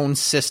their own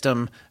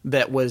system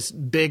that was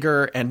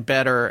bigger and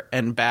better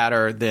and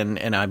badder than,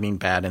 and I mean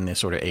bad in this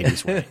sort of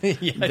 80s way,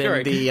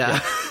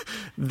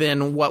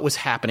 than what was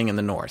happening in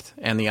the North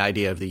and the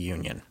idea of the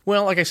Union.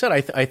 Well, like I said,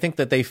 I think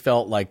that they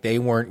felt like they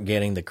weren't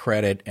getting the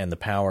credit and the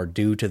power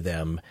due to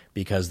them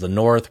because the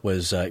North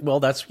was,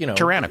 that's,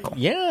 tyrannical.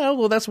 Yeah,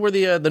 well, that's where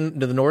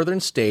the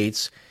northern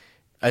states,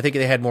 I think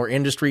they had more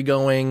industry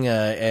going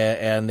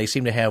and they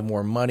seemed to have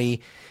more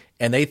money.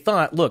 And they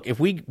thought, look, if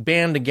we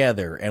band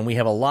together and we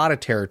have a lot of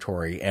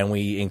territory and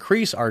we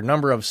increase our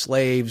number of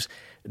slaves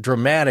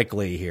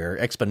dramatically here,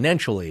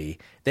 exponentially,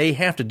 they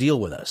have to deal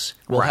with us.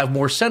 We'll have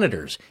more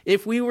senators.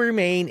 If we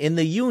remain in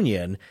the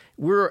Union,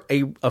 we're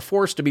a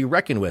force to be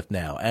reckoned with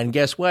now. And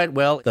guess what?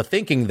 Well, the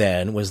thinking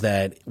then was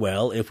that,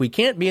 if we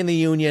can't be in the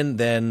Union,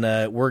 then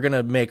we're going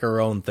to make our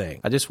own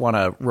thing. I just want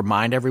to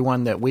remind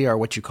everyone that we are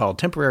what you call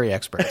temporary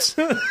experts.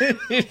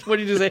 What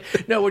did you say?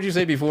 No, what did you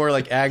say before?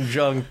 Like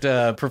adjunct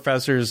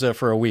professors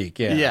for a week.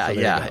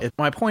 Yeah.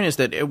 My point is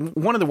that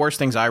one of the worst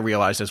things I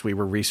realized as we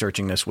were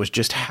researching this was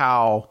just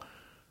how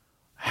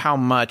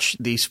much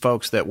these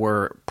folks that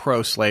were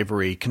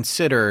pro-slavery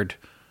considered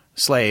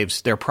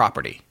slaves their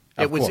property.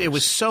 It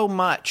was so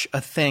much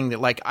a thing that,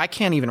 like, I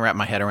can't even wrap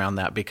my head around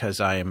that because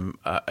I am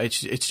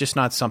it's just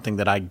not something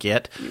that I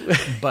get.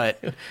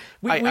 But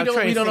we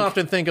don't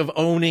often think of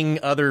owning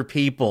other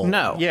people.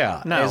 No,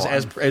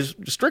 as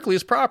strictly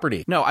as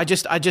property. No, I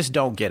just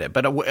don't get it.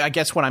 But I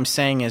guess what I'm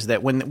saying is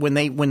that when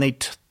they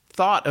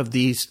thought of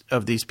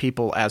these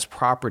people as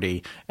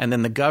property, and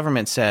then the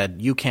government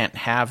said, you can't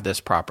have this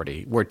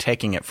property, we're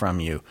taking it from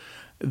you.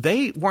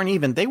 They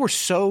were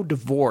so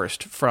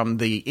divorced from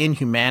the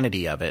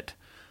inhumanity of it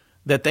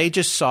that they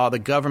just saw the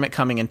government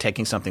coming and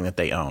taking something that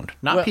they owned.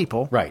 Not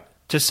people. Right.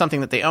 Just something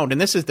that they owned. And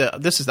this is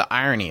the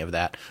irony of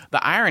that.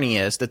 The irony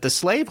is that the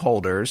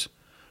slaveholders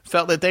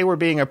felt that they were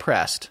being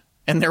oppressed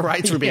and their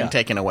rights were being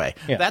taken away.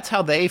 Yeah. That's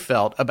how they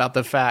felt about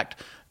the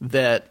fact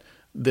that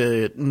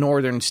the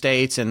northern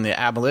states and the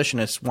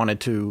abolitionists wanted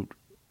to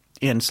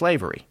end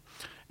slavery.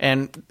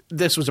 And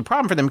this was a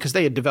problem for them because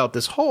they had developed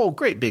this whole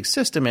great big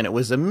system and it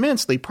was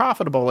immensely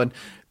profitable and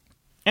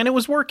it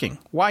was working.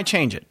 Why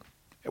change it?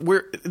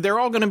 They're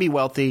all going to be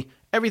wealthy.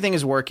 Everything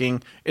is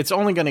working. It's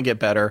only going to get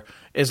better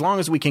as long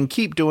as we can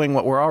keep doing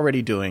what we're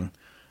already doing,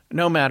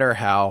 no matter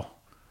how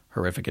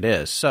horrific it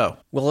is. So,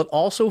 well, it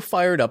also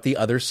fired up the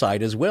other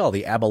side as well,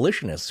 the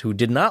abolitionists who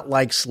did not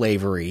like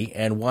slavery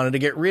and wanted to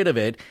get rid of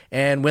it.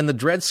 And when the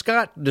Dred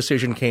Scott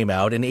decision came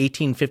out in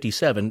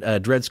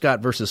 1857, Dred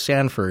Scott versus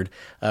Sanford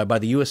by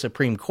the U.S.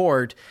 Supreme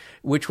Court,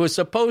 which was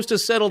supposed to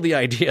settle the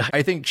idea,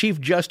 I think Chief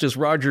Justice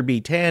Roger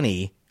B.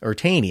 Taney, I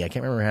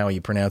can't remember how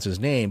you pronounce his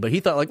name, but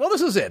he thought like, well,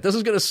 this is it. This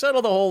is going to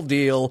settle the whole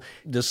deal.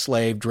 The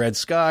slave, Dred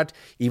Scott,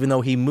 even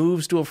though he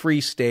moves to a free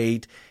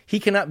state,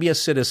 he cannot be a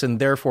citizen,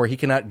 therefore he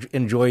cannot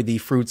enjoy the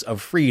fruits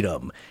of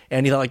freedom.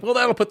 And he thought like, well,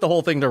 that'll put the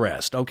whole thing to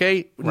rest,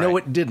 okay? Right. No,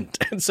 it didn't.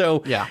 And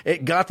so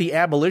it got the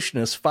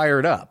abolitionists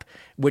fired up,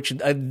 which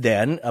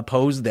then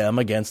opposed them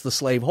against the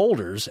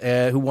slaveholders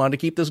who wanted to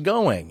keep this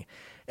going.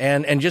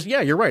 And just,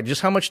 you're right.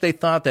 Just how much they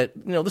thought that,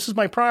 this is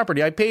my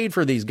property. I paid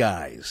for these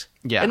guys.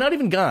 Yeah. And not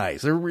even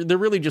guys. They're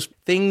really just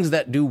things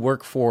that do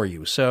work for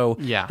you. So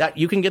that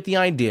you can get the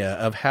idea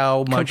of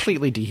how much.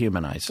 Completely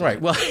dehumanized.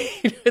 Right. Well,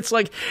 it's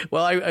like,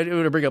 I want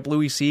to bring up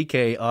Louis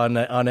C.K. on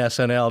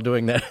SNL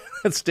doing that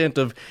stint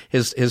of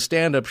his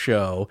stand-up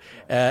show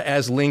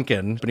as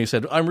Lincoln. And he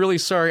said, I'm really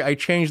sorry I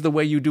changed the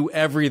way you do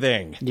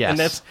everything.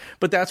 Yes.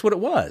 But that's what it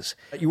was.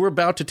 You were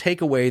about to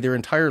take away their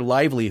entire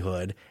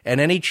livelihood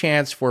and any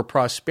chance for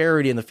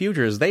prosperity in the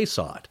future as they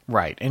saw it.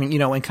 Right. And,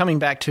 and coming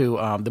back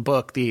to the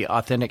book, The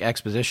Authentic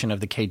exposition of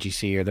the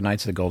KGC or the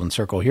Knights of the Golden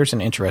Circle, here's an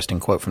interesting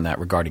quote from that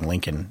regarding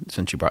Lincoln,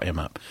 since you brought him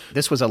up.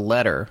 This was a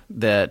letter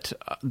that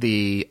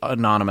the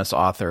anonymous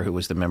author, who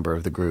was the member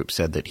of the group,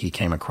 said that he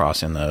came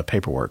across in the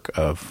paperwork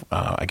of,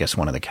 I guess,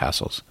 one of the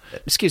castles.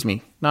 Excuse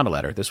me, not a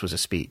letter. This was a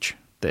speech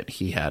that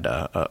he had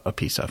a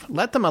piece of.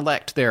 Let them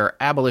elect their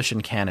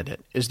abolition candidate.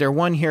 Is there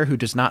one here who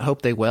does not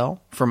hope they will?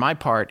 For my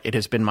part, it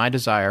has been my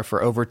desire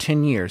for over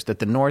 10 years that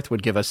the North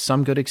would give us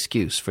some good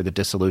excuse for the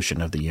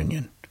dissolution of the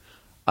Union.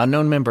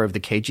 Unknown member of the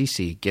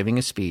KGC giving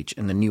a speech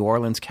in the New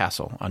Orleans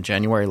Castle on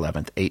January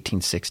 11th,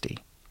 1860.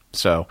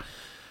 So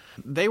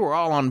they were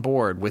all on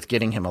board with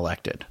getting him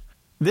elected.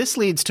 This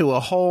leads to a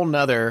whole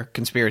nother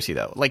conspiracy,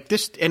 though. Like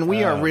this, and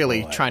we are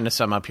really trying to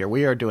sum up here.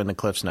 We are doing the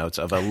Cliff's Notes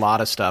of a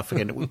lot of stuff,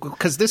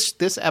 because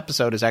this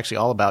episode is actually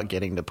all about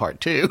getting to part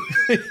 2,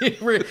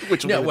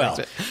 which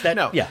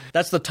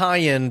that's the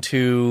tie-in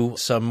to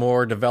some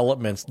more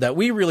developments that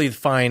we really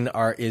find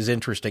is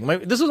interesting.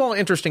 This is all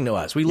interesting to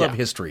us. We love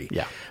history,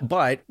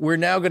 but we're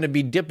now going to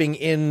be dipping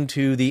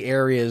into the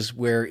areas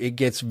where it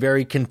gets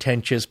very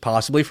contentious,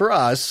 possibly for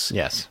us,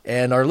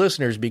 and our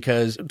listeners.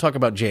 Because talk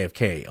about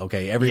JFK,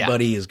 okay?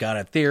 Everybody has got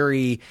a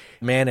theory.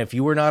 Man, if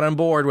you were not on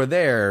board with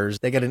theirs,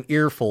 they got an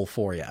earful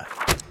for you.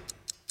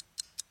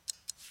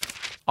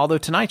 Although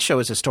tonight's show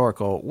is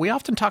historical, we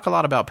often talk a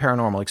lot about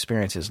paranormal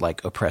experiences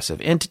like oppressive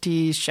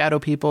entities, shadow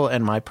people,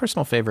 and my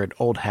personal favorite,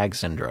 old hag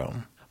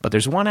syndrome. But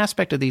there's one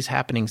aspect of these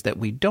happenings that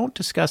we don't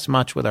discuss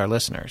much with our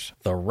listeners.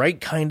 The right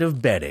kind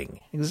of bedding.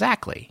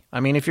 Exactly.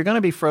 I mean, if you're going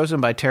to be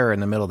frozen by terror in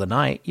the middle of the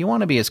night, you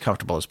want to be as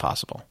comfortable as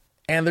possible.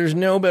 And there's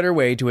no better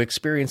way to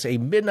experience a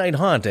midnight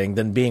haunting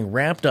than being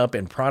wrapped up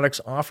in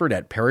products offered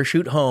at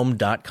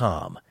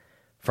ParachuteHome.com.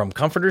 From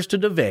comforters to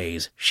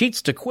duvets,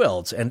 sheets to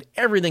quilts, and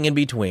everything in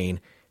between,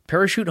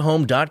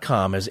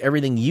 ParachuteHome.com has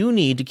everything you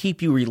need to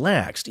keep you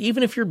relaxed,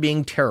 even if you're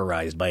being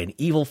terrorized by an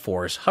evil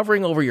force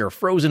hovering over your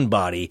frozen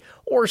body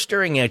or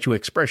staring at you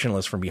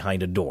expressionless from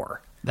behind a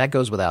door. That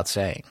goes without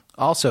saying.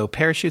 Also,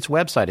 Parachute's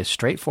website is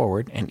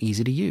straightforward and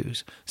easy to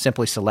use.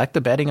 Simply select the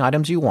bedding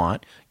items you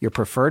want, your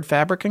preferred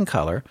fabric and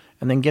color,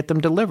 and then get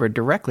them delivered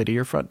directly to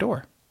your front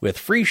door. With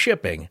free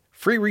shipping,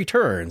 free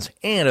returns,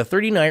 and a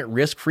 30-night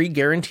risk-free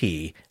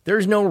guarantee,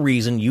 there's no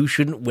reason you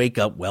shouldn't wake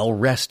up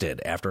well-rested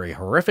after a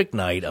horrific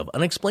night of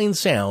unexplained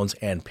sounds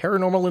and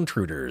paranormal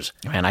intruders.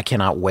 Man, I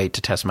cannot wait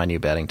to test my new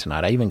bedding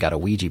tonight. I even got a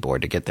Ouija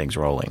board to get things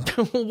rolling.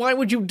 Why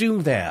would you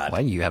do that? Why,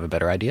 you have a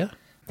better idea?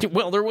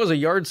 Well, there was a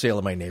yard sale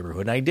in my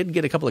neighborhood, and I did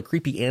get a couple of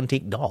creepy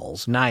antique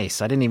dolls. Nice.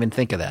 I didn't even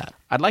think of that.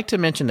 I'd like to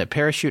mention that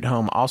Parachute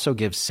Home also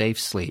gives safe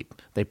sleep.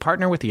 They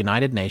partner with the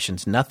United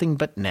Nations Nothing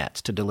But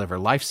Nets to deliver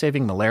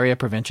life-saving malaria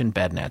prevention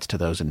bed nets to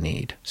those in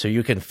need. So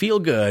you can feel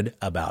good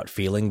about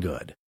feeling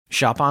good.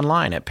 Shop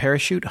online at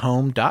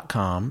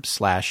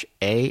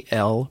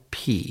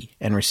parachutehome.com/ALP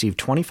and receive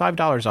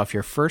 $25 off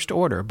your first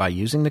order by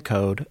using the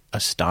code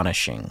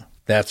ASTONISHING.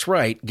 That's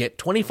right. Get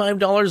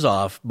 $25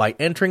 off by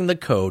entering the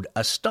code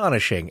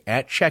ASTONISHING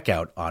at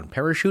checkout on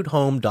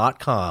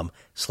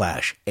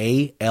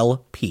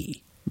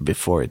parachutehome.com/ALP.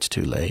 Before it's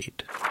too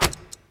late.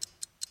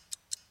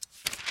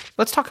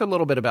 Let's talk a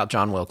little bit about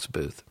John Wilkes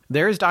Booth.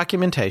 There is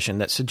documentation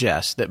that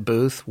suggests that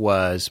Booth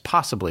was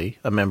possibly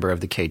a member of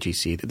the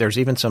KGC. There's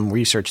even some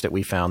research that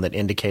we found that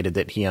indicated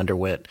that he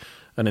underwent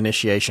an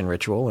initiation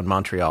ritual in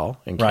Montreal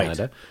in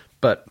Canada. Right.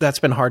 But that's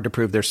been hard to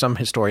prove. There's some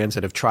historians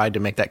that have tried to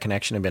make that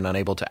connection and been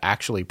unable to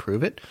actually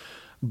prove it.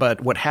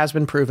 But what has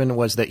been proven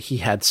was that he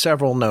had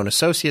several known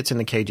associates in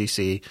the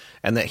KGC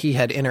and that he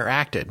had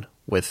interacted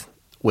with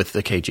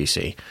the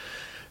KGC.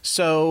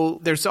 So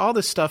there's all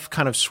this stuff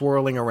kind of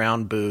swirling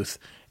around Booth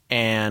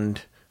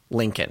and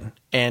Lincoln.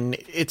 And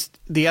it's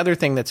the other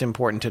thing that's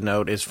important to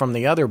note is from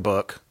the other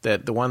book,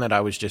 that the one that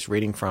I was just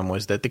reading from,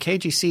 was that the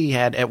KGC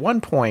had at one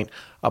point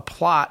a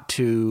plot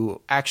to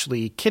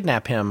actually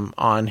kidnap him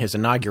on his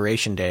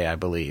inauguration day, I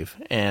believe.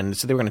 And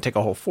so they were going to take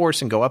a whole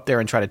force and go up there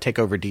and try to take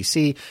over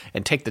D.C.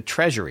 and take the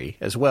Treasury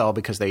as well,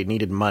 because they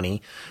needed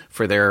money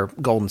for their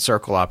Golden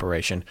Circle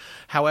operation.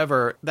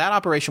 However, that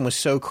operation was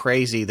so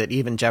crazy that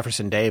even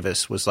Jefferson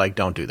Davis was like,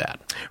 don't do that.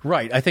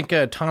 Right. I think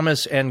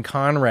Thomas and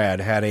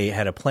Conrad had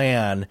a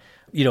plan,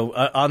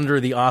 under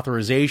the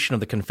authorization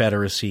of the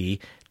Confederacy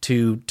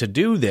to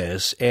do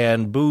this,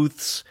 and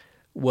Booth's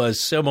was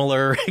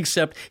similar,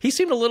 except he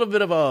seemed a little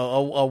bit of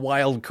a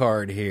wild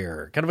card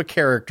here, kind of a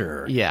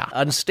character,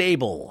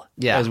 unstable,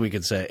 as we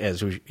could say,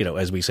 as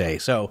we say.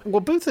 So, well,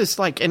 Booth is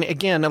like, and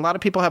again, a lot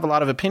of people have a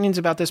lot of opinions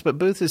about this, but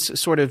Booth is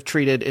sort of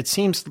treated, it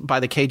seems, by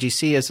the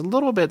KGC as a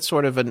little bit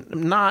sort of a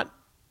not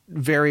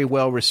very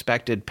well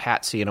respected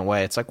patsy in a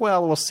way. It's like,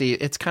 well, we'll see.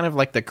 It's kind of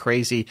like the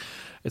crazy.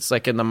 It's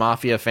like in the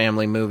Mafia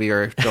family movie,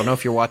 or don't know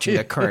if you're watching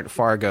a current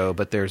Fargo,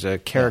 but there's a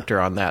character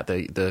on that,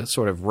 the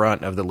sort of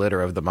runt of the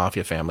litter of the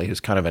Mafia family, who's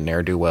kind of a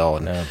ne'er-do-well.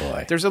 And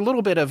there's a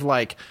little bit of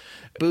like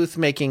Booth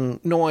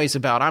making noise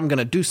about, I'm going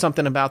to do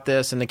something about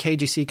this, and the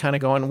KGC kind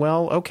of going,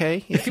 well,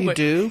 okay, if you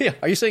do. Yeah.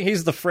 Are you saying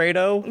he's the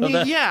Fredo?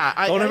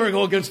 Don't ever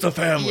go against the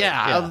family.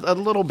 Yeah, a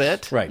little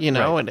bit, right?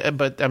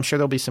 But I'm sure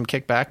there'll be some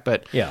kickback.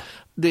 But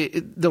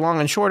The long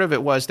and short of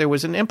it was there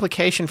was an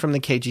implication from the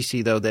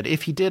KGC, though, that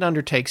if he did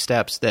undertake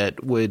steps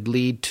that would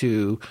lead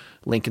to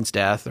Lincoln's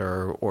death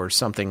or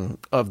something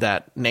of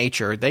that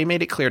nature, they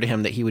made it clear to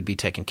him that he would be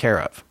taken care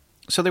of.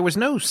 So there was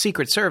no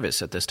Secret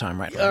Service at this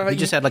time, right? He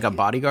just had like a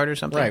bodyguard or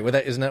something?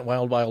 Right. Isn't that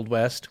Wild Wild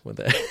West with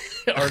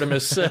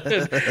Artemis?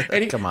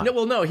 Come on.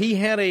 No, he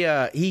had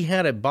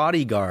a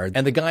bodyguard,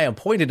 and the guy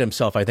appointed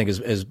himself, I think,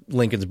 as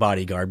Lincoln's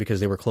bodyguard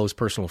because they were close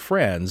personal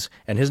friends,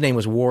 and his name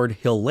was Ward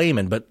Hill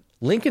Layman. But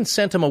Lincoln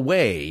sent him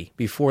away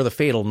before the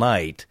fatal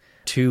night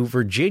to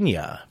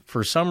Virginia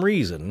for some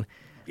reason.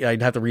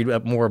 I'd have to read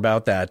up more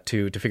about that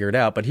to figure it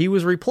out. But he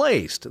was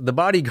replaced. The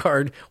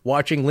bodyguard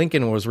watching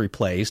Lincoln was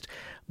replaced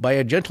by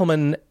a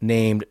gentleman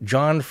named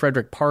John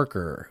Frederick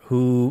Parker,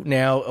 who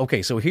now,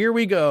 okay, so here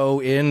we go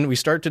we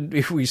start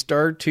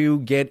to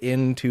get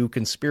into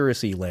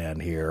conspiracy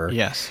land here.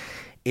 Yes.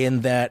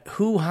 In that,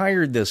 who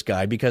hired this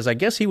guy? Because I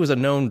guess he was a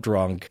known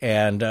drunk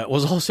and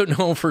was also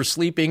known for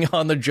sleeping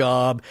on the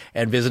job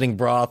and visiting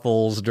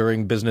brothels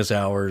during business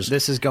hours.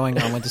 This is going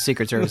on with the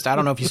Secret Service. I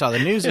don't know if you saw the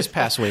news this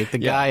past week. The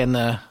guy in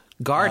the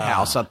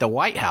guardhouse at the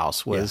White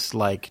House was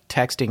like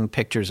texting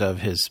pictures of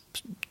his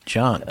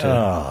junk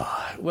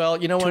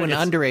well, you know to what? an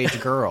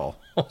underage girl.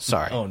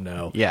 Sorry. Oh,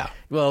 no. Yeah.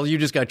 Well, you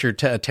just got your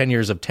 10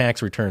 years of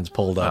tax returns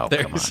pulled up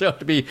there, so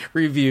to be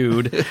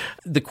reviewed.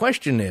 The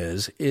question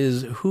is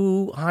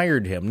who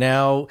hired him?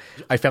 Now,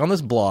 I found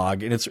this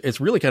blog, and it's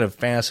really kind of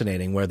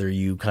fascinating whether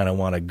you kind of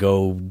want to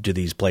go to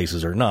these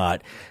places or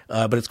not,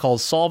 but it's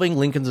called Solving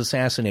Lincoln's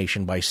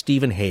Assassination by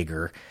Stephen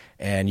Hager.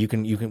 And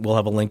we'll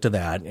have a link to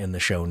that in the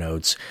show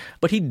notes.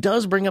 But he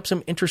does bring up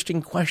some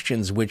interesting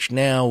questions, which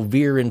now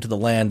veer into the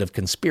land of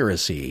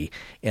conspiracy.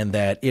 And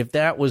that if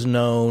that was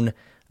known,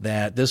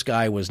 that this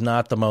guy was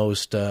not the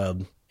most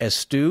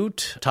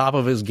astute, top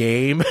of his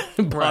game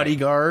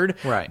bodyguard.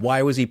 Right.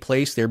 Why was he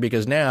placed there?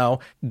 Because now,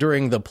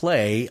 during the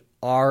play,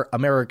 our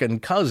American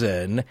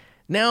cousin,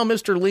 now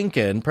Mr.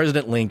 Lincoln,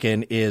 President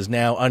Lincoln, is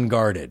now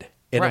unguarded.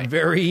 In a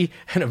very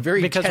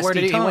because testy where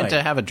did he time. went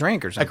to have a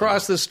drink or something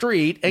Across the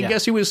street, and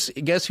guess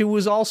who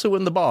was also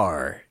in the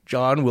bar?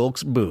 John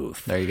Wilkes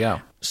Booth. There you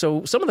go.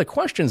 So some of the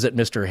questions that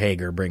Mr.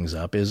 Hager brings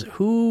up is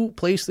who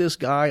placed this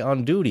guy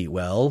on duty?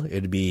 Well,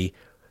 it'd be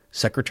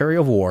Secretary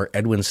of War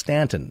Edwin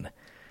Stanton,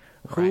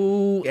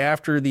 who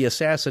after the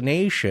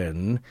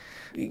assassination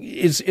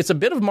it's a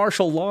bit of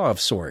martial law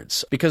of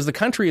sorts because the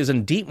country is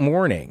in deep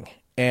mourning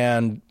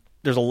and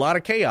there's a lot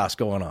of chaos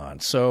going on.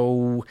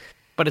 So.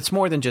 But it's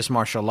more than just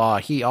martial law.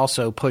 He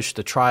also pushed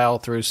the trial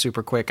through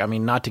super quick. I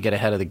mean, not to get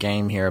ahead of the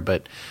game here,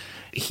 but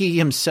he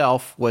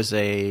himself was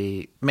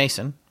a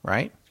Mason,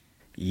 right?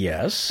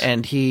 Yes.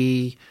 And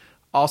he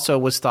also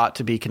was thought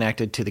to be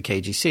connected to the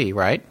KGC,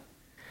 right?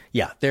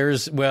 Yeah,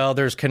 there's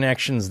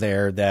connections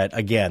there that,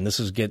 again,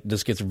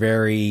 this gets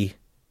very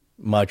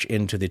much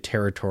into the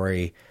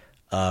territory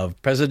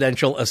of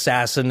presidential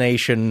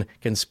assassination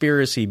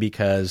conspiracy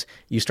because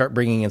you start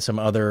bringing in some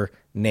other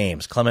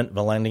names. Clement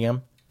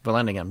Vallandigham.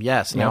 Vallandigham,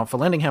 yes. Now,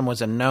 Vallandigham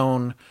was a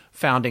known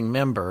founding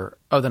member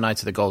of the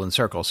Knights of the Golden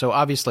Circle, so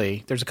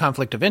obviously there's a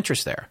conflict of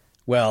interest there.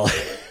 Well,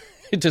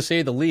 to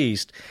say the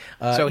least.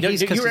 So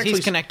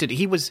he's connected.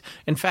 He was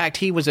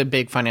a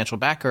big financial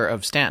backer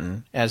of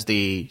Stanton as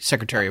the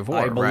Secretary of War,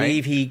 I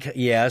believe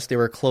they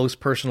were close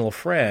personal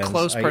friends.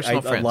 Friends.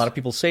 A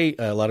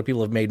lot of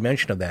people have made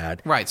mention of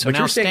that. Right. So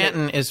now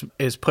Stanton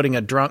is putting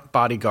a drunk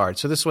bodyguard.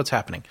 So this is what's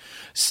happening.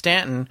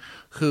 Stanton,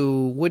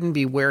 who wouldn't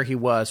be where he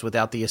was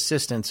without the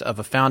assistance of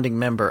a founding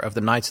member of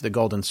the Knights of the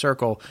Golden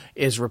Circle,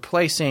 is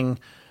replacing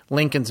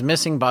Lincoln's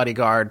missing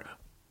bodyguard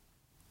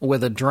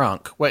with a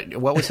drunk. What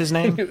was his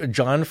name?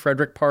 John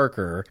Frederick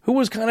Parker, who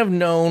was kind of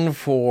known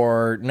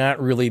for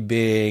not really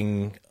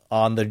being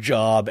on the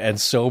job and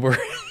sober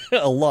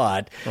a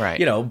lot. Right.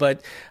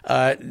 But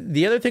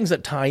the other things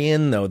that tie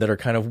in, though, that are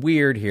kind of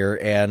weird here,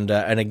 and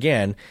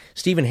again,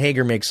 Stephen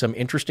Hager makes some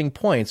interesting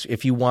points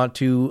if you want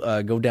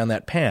to go down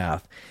that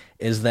path,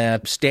 is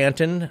that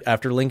Stanton,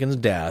 after Lincoln's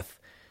death,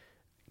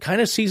 kind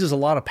of seizes a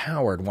lot of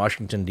power in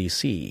Washington,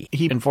 D.C.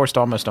 He enforced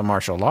almost a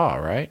martial law,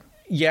 right?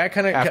 Yeah,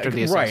 kind of after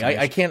the right.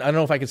 I don't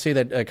know if I could say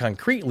that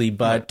concretely,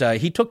 but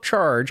he took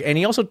charge, and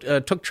he also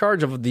took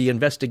charge of the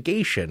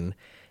investigation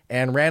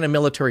and ran a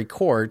military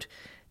court,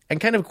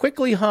 and kind of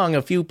quickly hung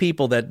a few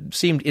people that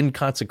seemed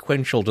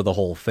inconsequential to the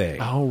whole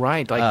thing. Oh,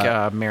 right,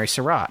 like Mary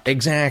Surratt.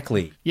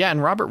 Exactly. Yeah,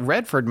 and Robert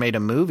Redford made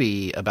a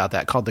movie about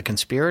that called The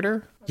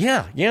Conspirator.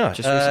 Yeah.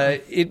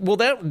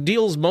 That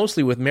deals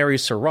mostly with Mary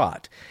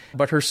Surratt,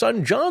 but her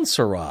son John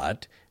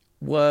Surratt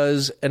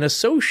was an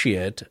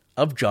associate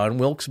of John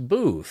Wilkes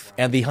Booth.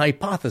 And the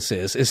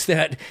hypothesis is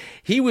that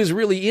he was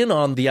really in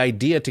on the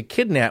idea to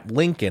kidnap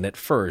Lincoln at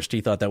first.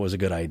 He thought that was a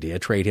good idea,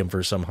 trade him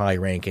for some high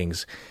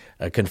rankings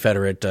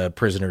Confederate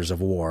prisoners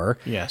of war.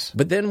 Yes.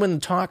 But then when the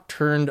talk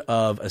turned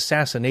of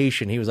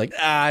assassination, he was like,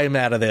 I'm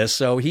out of this.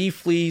 So he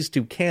flees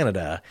to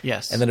Canada.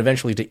 Yes. And then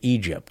eventually to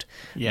Egypt.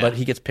 Yeah. But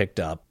he gets picked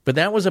up. But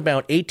that was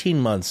about 18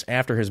 months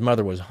after his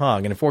mother was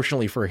hung. And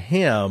unfortunately for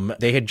him,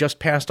 they had just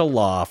passed a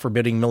law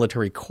forbidding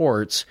military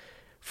courts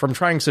from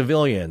trying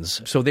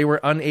civilians. So they were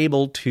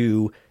unable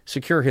to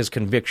secure his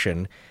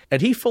conviction,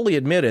 and he fully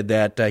admitted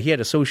that he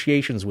had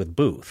associations with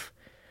Booth,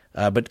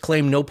 but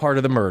claimed no part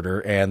of the murder,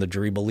 and the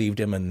jury believed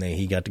him, and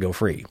he got to go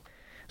free.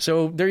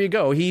 So there you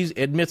go. He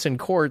admits in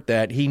court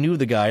that he knew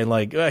the guy,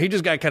 and he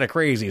just got kind of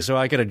crazy, so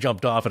I could have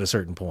jumped off at a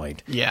certain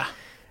point. Yeah.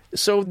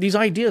 So these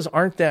ideas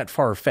aren't that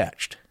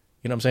far-fetched.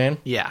 You know what I'm saying?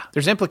 Yeah.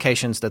 There's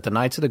implications that the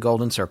Knights of the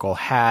Golden Circle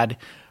had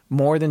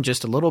more than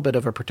just a little bit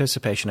of a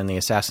participation in the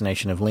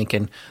assassination of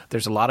Lincoln.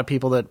 There's a lot of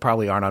people that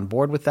probably aren't on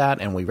board with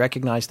that, and we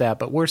recognize that,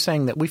 but we're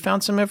saying that we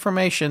found some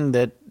information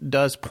that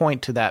does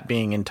point to that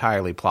being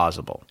entirely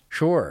plausible.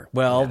 Sure.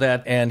 Well,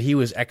 and he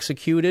was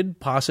executed,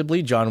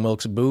 possibly, John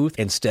Wilkes Booth,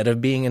 instead of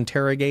being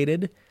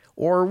interrogated.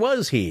 Or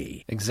was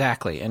he?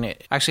 Exactly. And I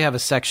actually have a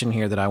section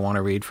here that I want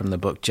to read from the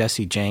book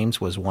Jesse James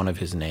Was One of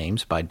His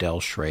Names by Del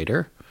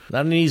Schrader.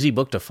 Not an easy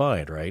book to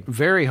find, right?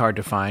 Very hard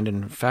to find.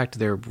 In fact,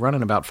 they're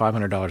running about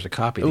 $500 a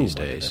copy these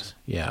days.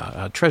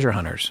 Yeah. Treasure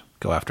hunters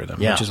go after them,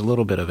 which is a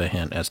little bit of a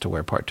hint as to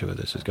where part 2 of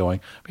this is going.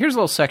 But here's a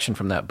little section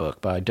from that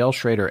book by Del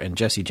Schrader and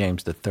Jesse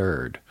James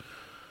III.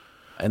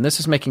 And this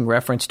is making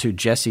reference to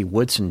Jesse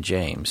Woodson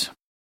James.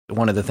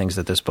 One of the things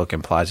that this book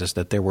implies is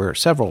that there were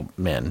several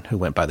men who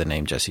went by the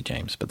name Jesse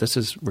James, but this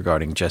is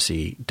regarding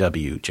Jesse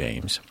W.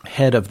 James,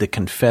 head of the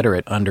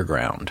Confederate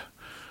Underground.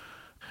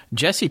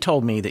 Jesse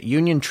told me that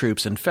Union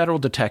troops and federal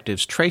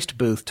detectives traced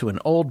Booth to an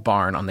old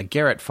barn on the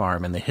Garrett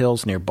farm in the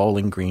hills near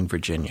Bowling Green,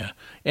 Virginia.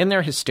 In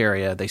their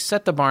hysteria, they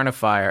set the barn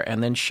afire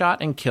and then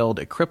shot and killed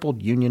a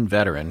crippled Union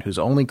veteran whose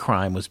only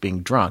crime was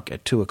being drunk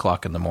at 2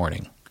 o'clock in the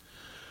morning.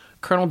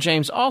 Colonel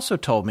James also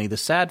told me the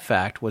sad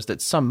fact was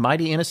that some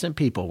mighty innocent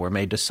people were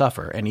made to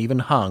suffer and even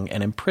hung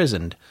and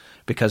imprisoned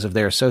because of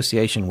their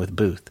association with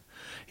Booth.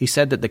 He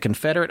said that the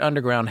Confederate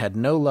Underground had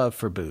no love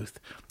for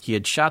Booth. He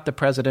had shot the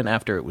president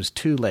after it was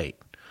too late.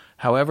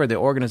 However, the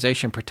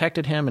organization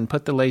protected him and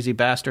put the lazy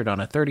bastard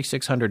on a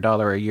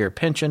 $3,600 a year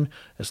pension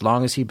as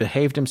long as he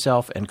behaved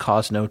himself and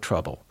caused no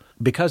trouble.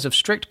 Because of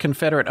strict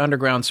Confederate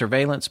Underground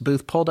surveillance,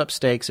 Booth pulled up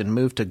stakes and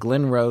moved to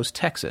Glen Rose,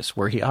 Texas,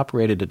 where he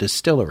operated a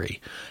distillery.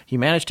 He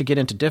managed to get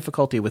into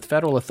difficulty with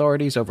federal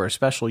authorities over a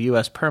special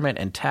U.S. permit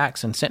and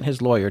tax and sent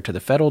his lawyer to the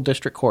federal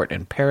district court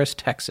in Paris,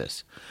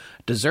 Texas.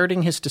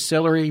 Deserting his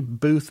distillery,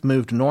 Booth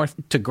moved north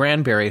to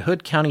Granbury,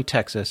 Hood County,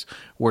 Texas,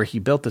 where he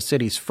built the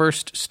city's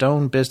first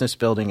stone business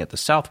building at the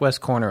southwest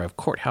corner of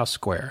Courthouse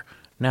Square,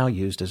 now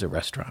used as a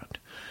restaurant.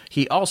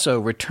 He also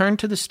returned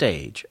to the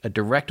stage, a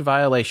direct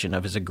violation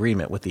of his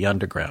agreement with the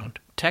Underground.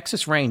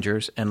 Texas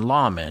Rangers and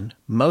lawmen,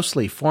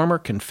 mostly former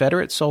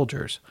Confederate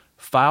soldiers,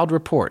 filed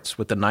reports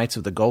with the Knights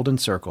of the Golden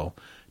Circle,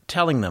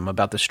 telling them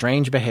about the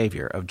strange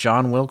behavior of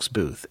John Wilkes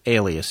Booth,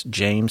 alias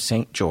James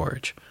St.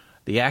 George.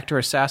 The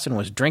actor-assassin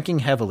was drinking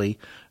heavily,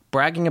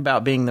 bragging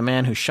about being the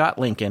man who shot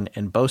Lincoln,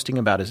 and boasting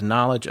about his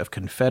knowledge of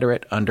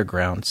Confederate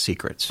Underground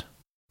secrets.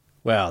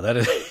 Wow, that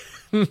is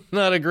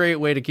not a great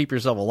way to keep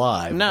yourself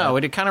alive. No,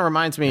 it kind of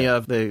reminds me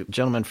of the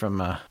gentleman from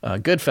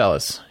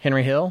Goodfellas,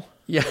 Henry Hill.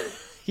 Yeah.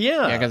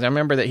 Yeah, because I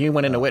remember that he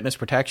went into witness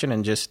protection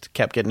and just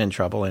kept getting in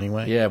trouble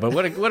anyway. Yeah, but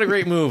what a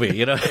great movie,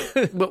 you know.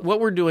 But what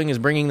we're doing is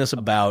bringing this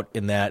about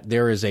in that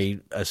there is a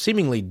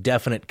seemingly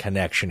definite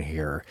connection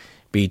here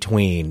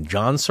between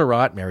John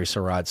Surratt, Mary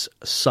Surratt's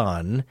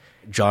son,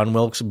 John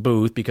Wilkes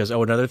Booth, because,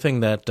 another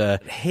thing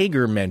that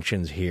Hager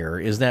mentions here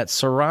is that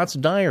Surratt's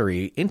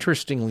diary,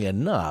 interestingly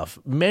enough,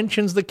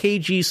 mentions the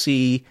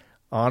KGC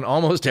on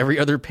almost every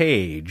other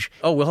page.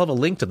 We'll have a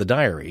link to the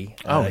diary.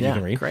 You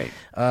can read. Great.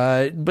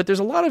 But there's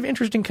a lot of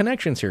interesting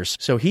connections here.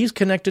 So he's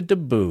connected to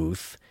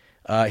Booth.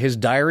 His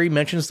diary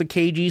mentions the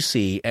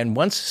KGC, and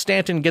once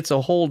Stanton gets a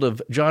hold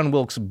of John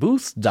Wilkes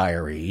Booth's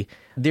diary,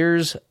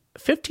 there's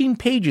 15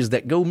 pages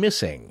that go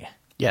missing.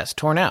 Yes,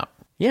 torn out.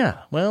 Yeah,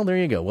 well, there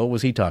you go. What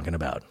was he talking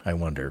about, I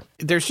wonder?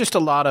 There's just a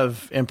lot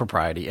of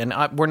impropriety, and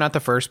we're not the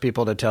first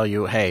people to tell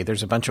you, hey,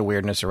 there's a bunch of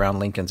weirdness around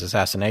Lincoln's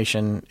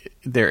assassination.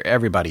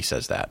 Everybody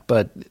says that.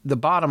 But the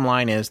bottom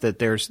line is that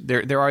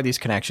there are these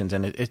connections,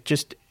 and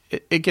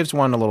it gives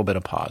one a little bit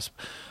of pause.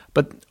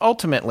 But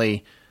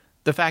ultimately,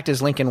 the fact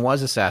is Lincoln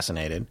was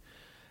assassinated,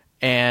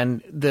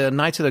 and the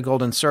Knights of the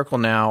Golden Circle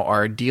now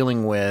are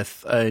dealing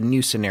with a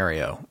new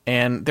scenario.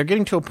 And they're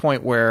getting to a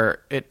point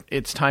where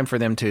it's time for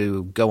them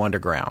to go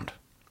underground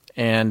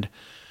and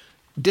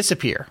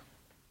disappear.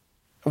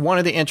 One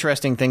of the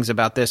interesting things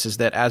about this is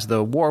that as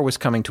the war was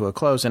coming to a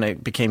close and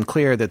it became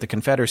clear that the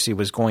Confederacy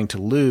was going to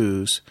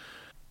lose,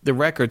 the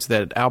records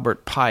that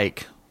Albert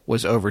Pike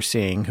was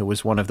overseeing, who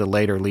was one of the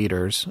later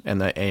leaders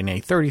and a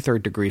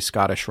 33rd degree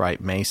Scottish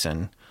Rite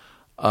Mason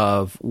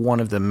of one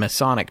of the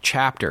Masonic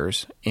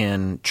chapters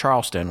in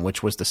Charleston,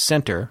 which was the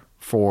center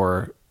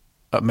for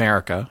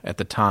America at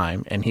the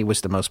time, and he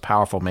was the most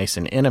powerful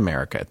Mason in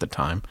America at the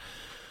time.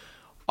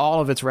 All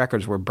of its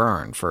records were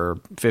burned for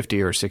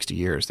 50 or 60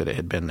 years that it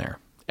had been there.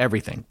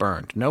 Everything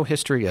burned. No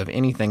history of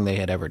anything they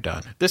had ever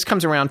done. This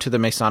comes around to the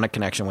Masonic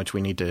connection, which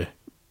we need to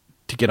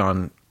get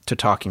on to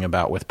talking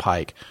about with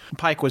Pike.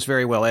 Pike was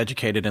very well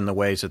educated in the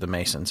ways of the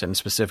Masons, and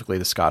specifically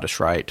the Scottish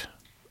Rite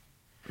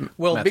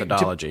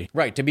methodology.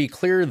 To be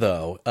clear,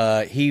 though,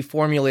 he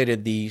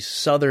formulated the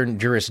southern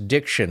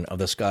jurisdiction of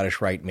the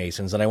Scottish Rite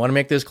Masons. And I want to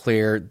make this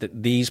clear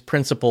that these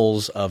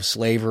principles of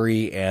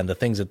slavery and the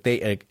things that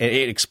they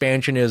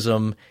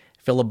expansionism,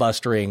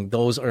 filibustering,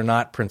 those are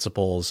not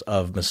principles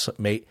of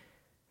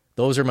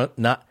those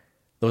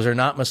are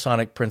not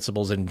Masonic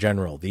principles in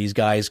general. These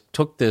guys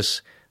took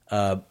this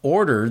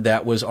order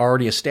that was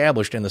already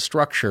established in the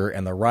structure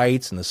and the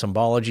rites and the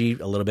symbology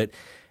a little bit,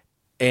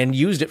 and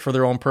used it for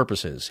their own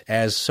purposes,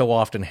 as so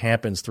often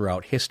happens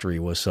throughout history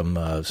with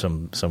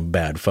some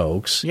bad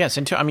folks. Yes,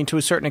 and to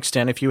a certain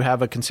extent, if you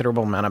have a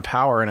considerable amount of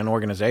power in an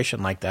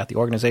organization like that, the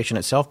organization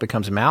itself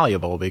becomes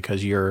malleable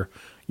because you're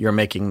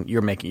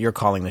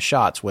calling the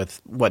shots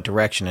with what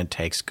direction it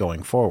takes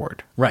going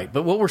forward. Right,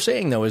 but what we're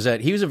saying though is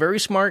that he was a very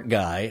smart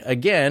guy.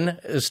 Again,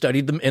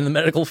 studied them in the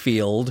medical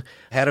field,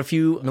 had a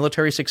few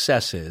military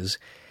successes.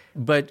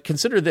 But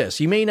consider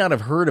this, you may not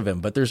have heard of him,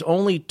 but there's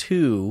only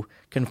 2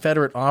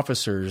 Confederate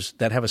officers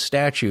that have a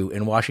statue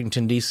in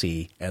Washington,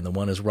 D.C., and the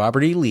one is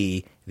Robert E.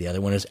 Lee, the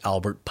other one is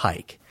Albert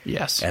Pike.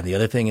 Yes. And the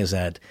other thing is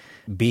that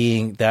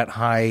being that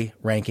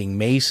high-ranking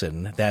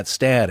Mason, that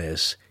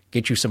status,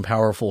 get you some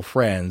powerful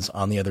friends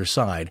on the other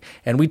side.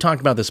 And we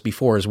talked about this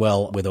before as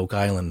well with Oak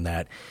Island,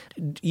 that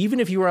even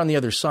if you were on the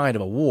other side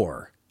of a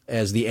war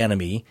as the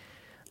enemy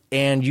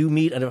and you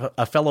meet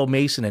a fellow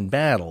Mason in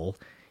battle,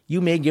 you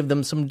may give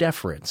them some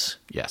deference,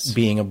 yes,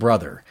 being a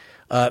brother.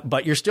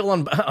 But you're still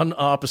on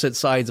opposite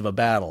sides of a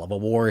battle, of a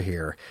war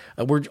here.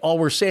 All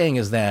we're saying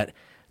is that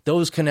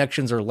those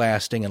connections are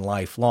lasting and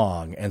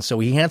lifelong. And so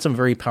he had some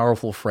very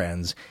powerful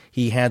friends.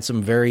 He had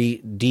some very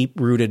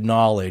deep-rooted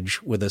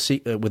knowledge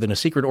within a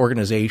secret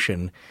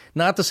organization.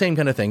 Not the same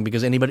kind of thing,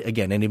 because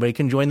anybody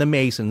can join the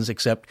Masons,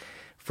 except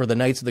for the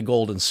Knights of the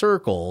Golden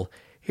Circle.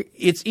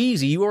 It's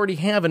easy. You already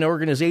have an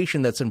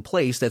organization that's in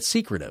place that's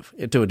secretive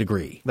to a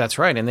degree. That's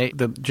right. And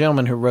the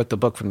gentleman who wrote the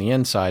book From the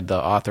Inside,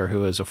 the author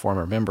who is a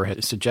former member,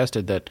 had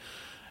suggested that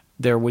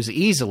there was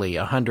easily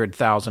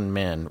 100,000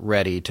 men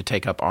ready to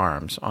take up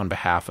arms on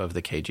behalf of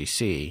the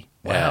KGC.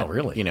 Wow,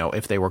 really?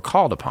 If they were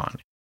called upon.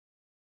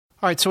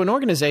 All right, so an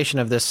organization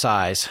of this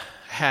size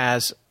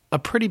has a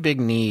pretty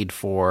big need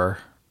for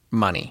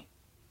money.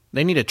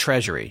 They need a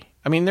treasury.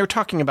 I mean, they're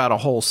talking about a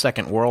whole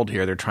second world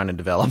here. They're trying to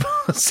develop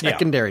a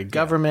secondary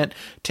government,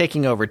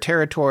 taking over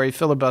territory,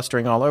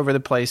 filibustering all over the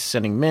place,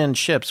 sending men,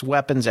 ships,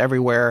 weapons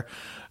everywhere,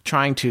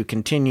 trying to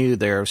continue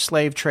their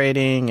slave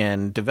trading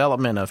and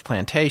development of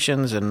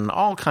plantations and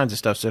all kinds of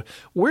stuff. So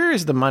where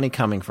is the money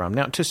coming from?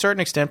 Now, to a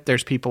certain extent,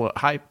 there's people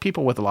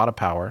with a lot of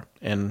power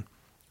and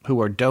who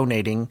are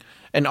donating.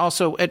 And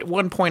also, at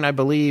one point, I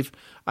believe,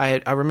 I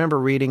remember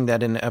reading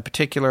that in a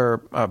particular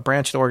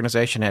branch of the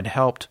organization had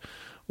helped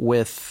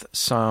with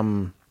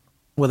a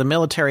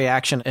military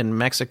action in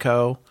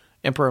Mexico.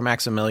 Emperor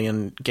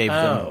Maximilian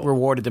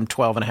rewarded them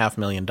 $12.5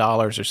 million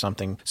or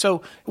something.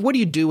 So what do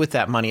you do with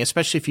that money,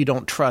 especially if you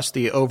don't trust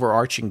the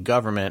overarching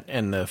government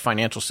and the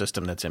financial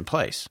system that's in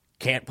place?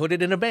 Can't put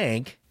it in a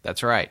bank.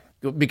 That's right.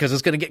 Because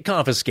it's going to get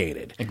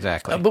confiscated.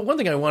 Exactly. But one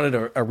thing I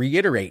wanted to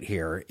reiterate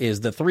here is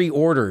the 3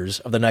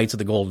 orders of the Knights of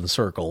the Golden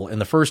Circle. And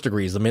the first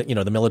degree is the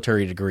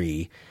military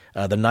degree.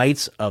 The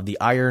Knights of the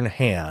Iron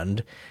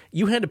Hand.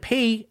 You had to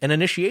pay an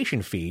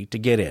initiation fee to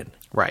get in.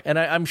 Right. And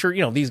I'm sure,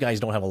 these guys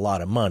don't have a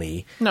lot of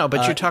money. No,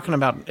 but you're talking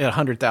about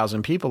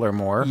 100,000 people or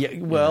more. Yeah,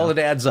 well, it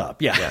adds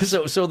up. Yeah.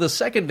 Yes. So the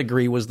second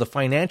degree was the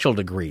financial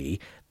degree.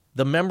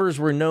 The members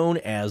were known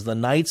as the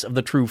Knights of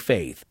the True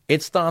Faith.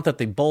 It's thought that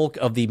the bulk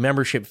of the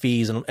membership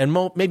fees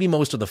and maybe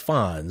most of the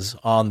funds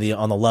on the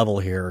level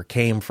here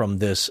came from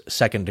this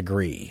second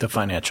degree. The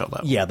financial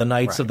level. Yeah, the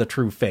Knights of the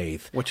True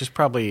Faith. Which is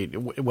probably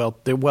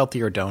the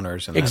wealthier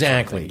donors. And exactly.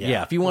 That sort of thing.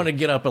 Yeah. If you want to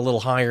get up a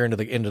little higher into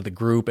the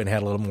group and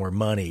had a little more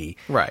money,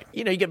 right?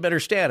 You get better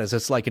status.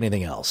 It's like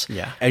anything else.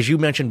 Yeah. As you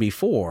mentioned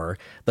before,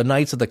 the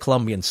Knights of the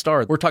Columbian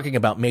Star. We're talking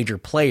about major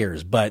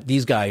players, but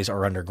these guys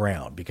are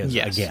underground because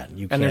again,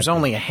 you can't. And there's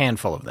only a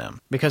handful of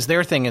them because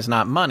their thing is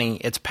not money;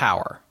 it's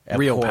power.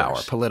 Real power,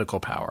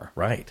 political power.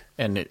 Right.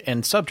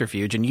 And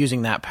subterfuge, and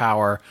using that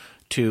power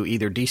to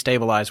either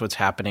destabilize what's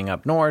happening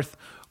up north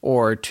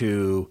or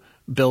to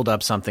build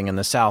up something in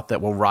the South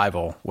that will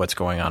rival what's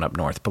going on up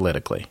north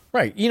politically.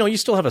 Right. You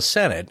still have a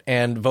Senate,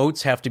 and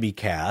votes have to be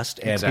cast,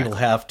 and people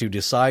have to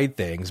decide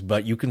things,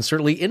 but you can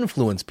certainly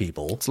influence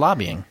people. It's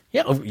lobbying.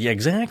 Yeah,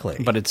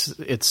 exactly. But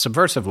it's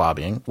subversive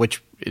lobbying,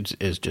 which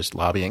is just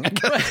lobbying.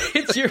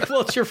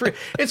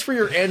 It's for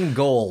your end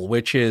goal,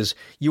 which is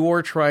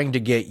you're trying to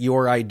get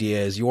your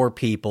ideas, your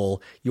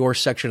people, your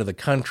section of the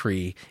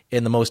country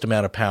in the most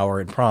amount of power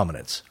and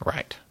prominence.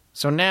 Right.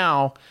 So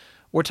now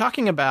we're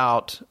talking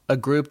about a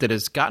group that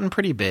has gotten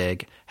pretty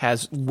big,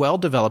 has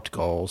well-developed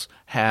goals,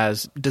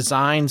 has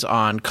designs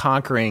on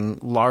conquering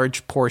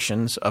large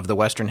portions of the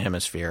Western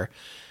Hemisphere,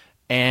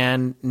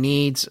 and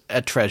needs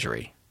a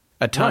treasury.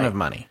 A ton Right. of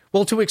money.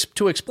 Well, to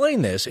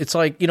explain this, it's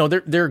like,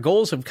 their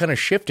goals have kind of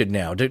shifted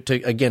now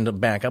to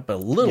back up a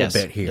little Yes,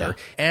 bit here.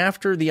 yeah.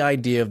 After the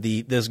idea of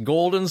this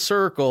golden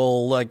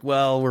circle, like,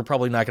 well, we're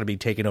probably not going to be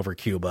taking over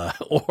Cuba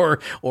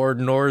or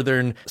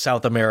northern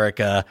South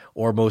America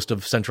or most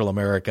of Central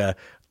America.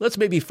 Let's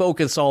maybe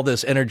focus all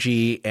this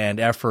energy and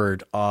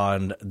effort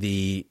on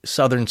the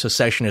Southern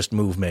secessionist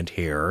movement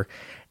here.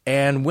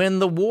 And when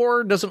the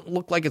war doesn't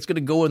look like it's going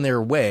to go in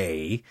their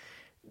way,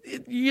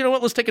 you know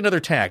what? Let's take another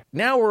tack.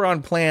 Now we're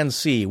on plan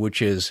C,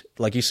 which is,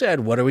 like you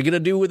said, what are we going to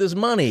do with this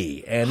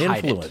money and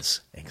Hide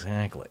influence?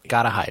 Exactly.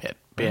 Got to hide it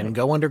and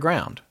go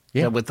underground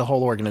with the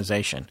whole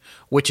organization,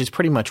 which is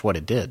pretty much what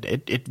it did.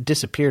 It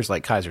disappears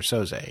like Kaiser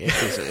Soze.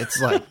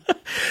 It's like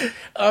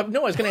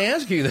No, I was going to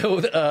ask you,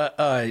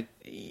 though,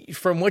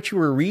 from what you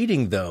were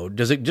reading, though,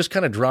 does it just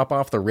kind of drop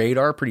off the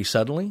radar pretty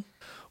suddenly?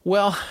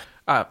 well,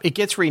 it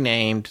gets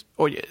renamed.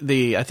 Or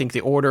I think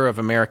the Order of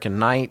American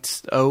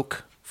Knights,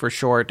 Oak for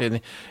short,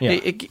 and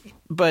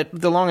but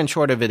the long and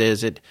short of it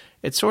is it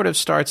sort of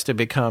starts to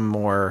become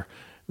more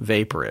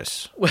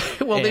vaporous.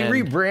 Well, they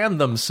rebrand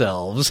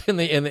themselves in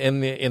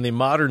the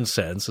modern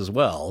sense as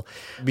well,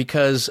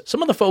 because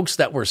some of the folks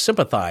that were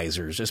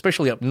sympathizers,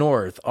 especially up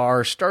north,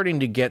 are starting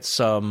to get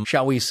some,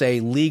 shall we say,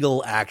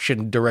 legal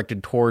action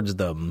directed towards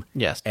them.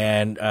 Yes.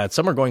 And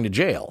some are going to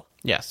jail,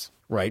 Yes.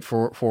 right,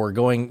 for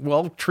going,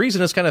 well,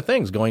 treasonous kind of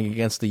things, going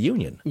against the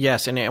Union.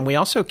 Yes, and we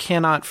also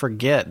cannot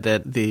forget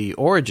that the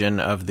origin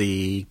of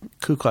the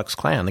Ku Klux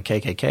Klan, the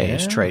KKK,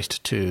 is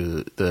traced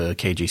to the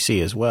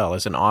KGC as well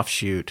as an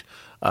offshoot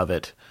of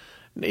it.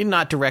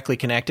 Not directly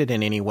connected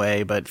in any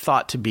way, but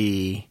thought to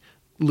be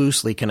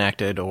loosely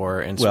connected or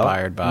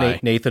inspired by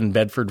Nathan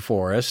Bedford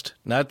Forrest.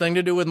 Nothing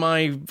to do with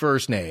my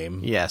first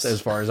name, Yes.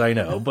 as far as I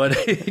know.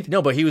 But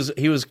no, but he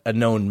was a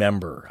known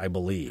member, I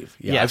believe.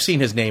 Yeah, Yes. I've seen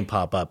his name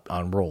pop up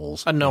on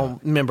rolls. a known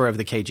member of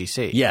the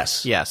KGC.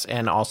 Yes. Yes,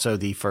 and also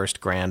the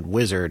first Grand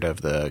Wizard of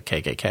the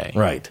KKK.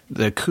 Right.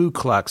 The Ku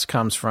Klux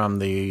comes from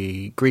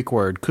the Greek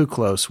word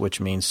kuklos,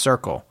 which means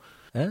circle.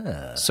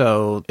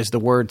 So is the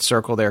word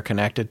circle there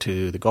connected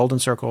to the golden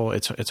circle?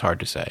 It's hard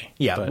to say.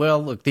 Yeah, But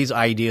well, look, these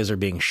ideas are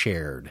being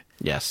shared,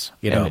 yes.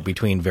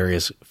 between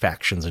various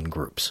factions and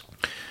groups.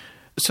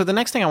 So the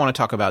next thing I want to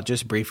talk about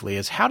just briefly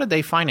is how did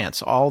they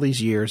finance all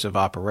these years of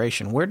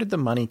operation? Where did the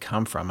money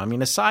come from? I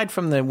mean, aside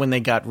from when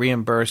they got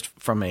reimbursed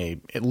from a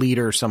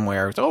leader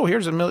somewhere,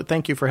 here's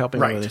thank you for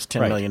helping me with this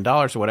 $10 million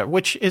or whatever,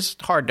 which is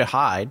hard to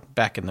hide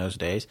back in those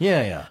days.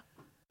 Yeah.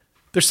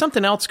 There's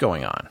something else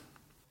going on.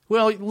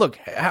 Well, look,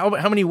 how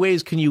many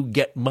ways can you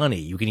get money?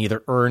 You can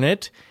either earn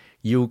it,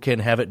 you can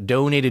have it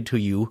donated to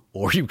you,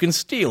 or you can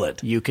steal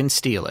it. You can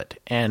steal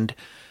it. And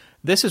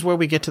this is where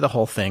we get to the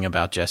whole thing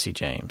about Jesse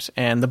James.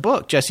 And the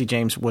book, Jesse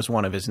James was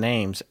one of his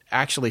names,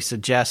 actually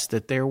suggests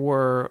that there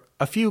were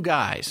a few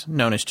guys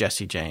known as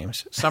Jesse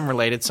James, some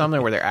related, some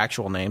that were their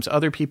actual names,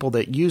 other people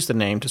that used the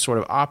name to sort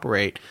of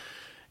operate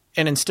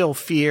and instill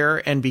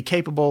fear and be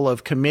capable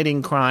of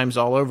committing crimes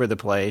all over the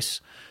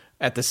place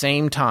at the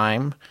same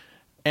time.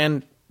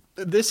 And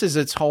this is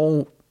its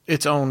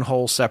own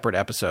whole separate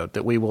episode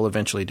that we will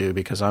eventually do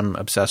because I'm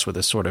obsessed with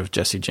this sort of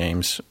Jesse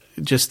James,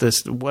 just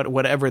this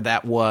whatever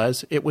that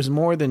was. It was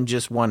more than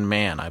just one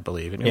man, I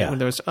believe. And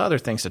there's other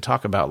things to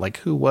talk about, like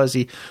who was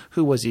he?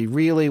 Who was he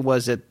really?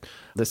 Was it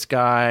this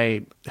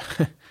guy?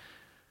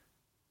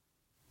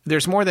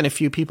 There's more than a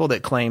few people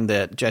that claim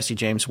that Jesse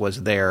James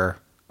was their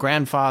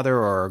grandfather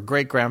or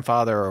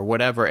great-grandfather or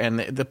whatever.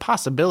 And the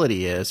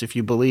possibility is, if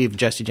you believe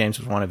Jesse James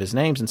was one of his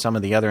names, and some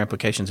of the other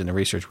implications in the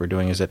research we're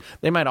doing is that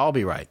they might all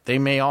be right. They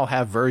may all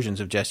have versions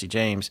of Jesse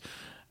James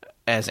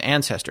as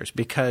ancestors,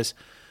 because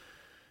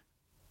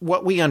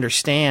what we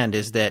understand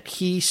is that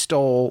he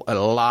stole a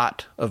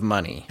lot of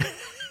money,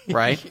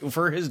 right?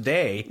 For his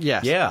day.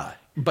 Yes. Yeah.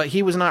 But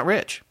he was not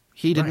rich.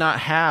 He did not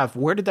have –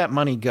 where did that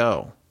money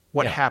go?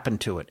 What happened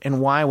to it?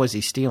 And why was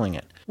he stealing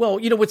it? Well,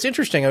 what's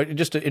interesting,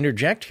 just to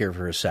interject here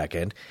for a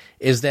second,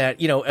 is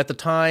that, at the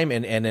time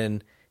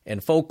and in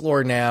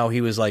folklore now,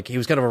 he was kind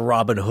of a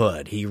Robin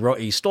Hood.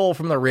 He stole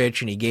from the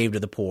rich and he gave to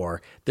the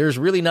poor. There's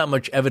really not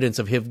much evidence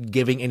of him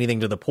giving anything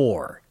to the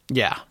poor.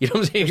 Yeah. You know what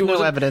I'm saying? There's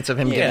no evidence of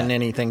him giving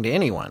anything to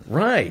anyone.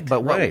 Right.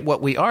 But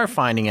what we are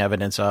finding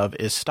evidence of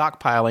is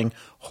stockpiling,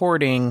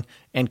 hoarding,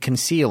 and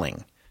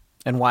concealing.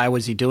 And why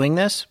was he doing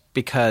this?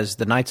 Because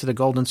the Knights of the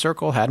Golden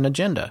Circle had an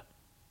agenda.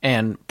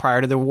 And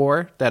prior to the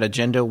war, that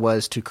agenda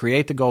was to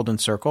create the Golden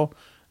Circle,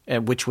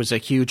 which was a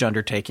huge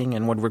undertaking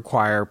and would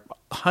require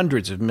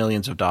hundreds of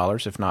millions of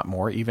dollars, if not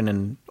more, even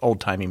in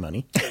old-timey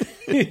money.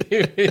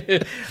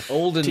 To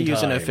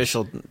use an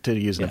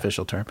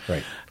official term.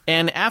 Right.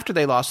 And after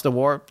they lost the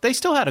war, they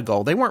still had a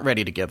goal. They weren't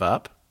ready to give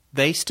up.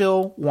 They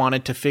still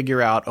wanted to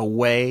figure out a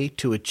way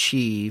to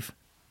achieve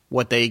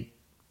what they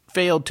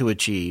failed to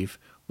achieve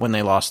when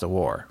they lost the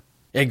war.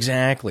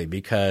 Exactly,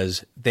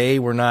 because they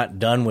were not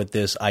done with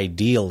this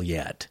ideal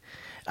yet.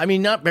 I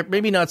mean,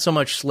 maybe not so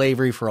much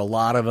slavery for a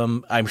lot of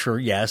them. I'm sure,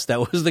 yes,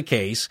 that was the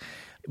case.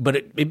 But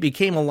it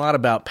became a lot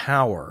about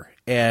power.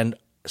 And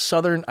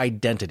Southern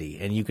identity,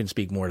 and you can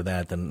speak more to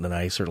that than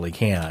I certainly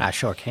can. I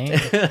sure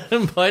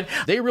can. But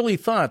they really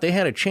thought they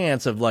had a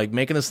chance of like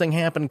making this thing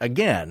happen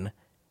again,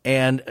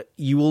 and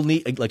you will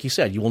need, like you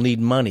said, you will need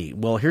money.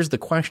 Well, here's the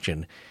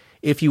question.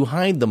 If you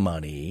hide the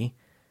money,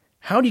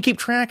 how do you keep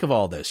track of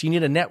all this? You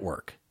need a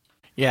network.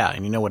 Yeah,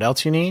 and you know what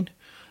else you need?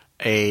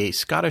 A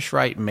Scottish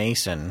Rite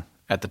Mason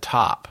at the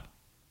top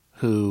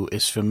who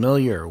is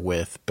familiar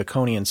with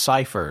Baconian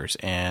ciphers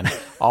and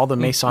all the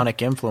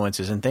Masonic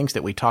influences and things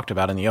that we talked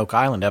about in the Oak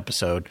Island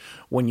episode.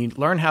 When you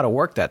learn how to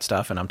work that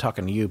stuff, and I'm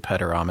talking to you,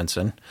 Petter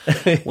Amundsen,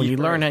 when you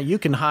learn how you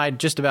can hide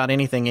just about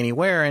anything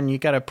anywhere, and you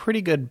got a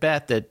pretty good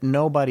bet that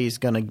nobody's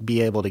going to be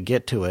able to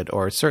get to it,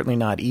 or certainly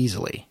not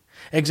easily.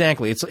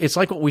 Exactly. It's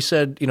like what we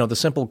said, the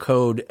simple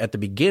code at the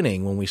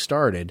beginning when we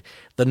started,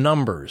 the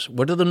numbers.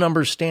 What do the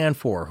numbers stand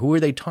for? Who are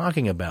they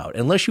talking about?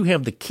 Unless you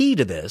have the key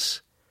to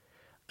this,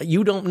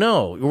 you don't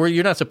know, or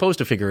you're not supposed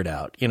to figure it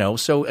out,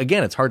 So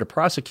again, it's hard to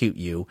prosecute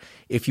you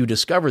if you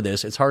discover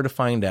this. It's hard to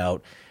find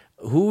out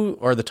who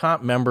are the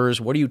top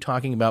members, what are you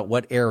talking about,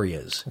 what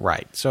areas.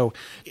 Right. So,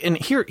 and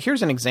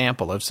here's an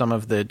example of some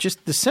of the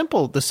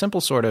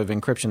simple sort of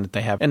encryption that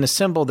they have. And the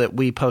symbol that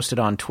we posted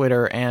on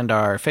Twitter and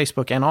our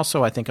Facebook, and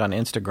also I think on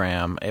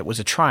Instagram, it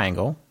was a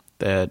triangle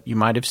that you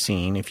might have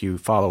seen if you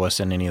follow us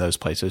in any of those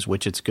places,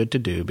 which it's good to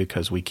do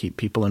because we keep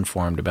people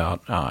informed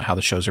about how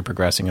the shows are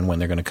progressing and when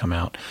they're going to come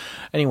out.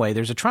 Anyway,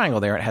 there's a triangle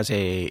there. It has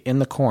in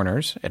the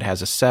corners, it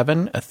has a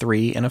 7, a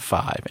 3, and a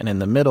 5. And in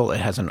the middle,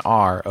 it has an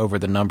R over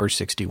the number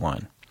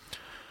 61.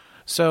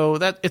 So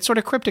that it's sort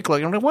of cryptic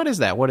looking. What is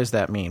that? What does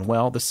that mean?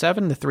 Well, the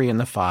 7, the 3, and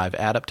the 5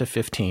 add up to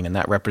 15, and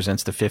that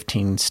represents the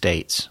 15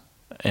 states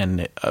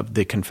of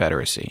the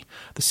Confederacy.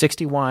 The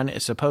 61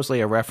 is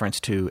supposedly a reference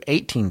to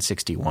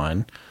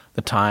 1861,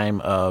 the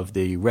time of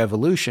the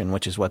Revolution,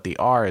 which is what the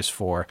R is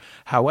for.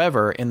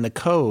 However, in the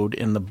code,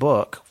 in the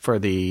book, for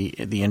the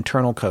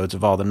internal codes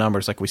of all the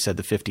numbers, like we said,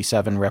 the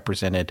 57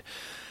 represented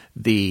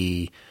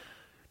the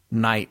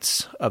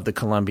Knights of the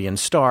Columbian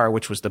Star,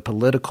 which was the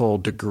political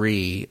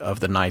degree of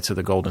the Knights of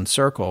the Golden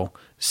Circle.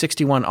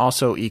 61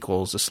 also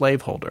equals a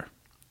slaveholder.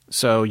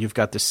 So you've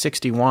got the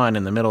 61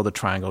 in the middle of the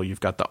triangle, you've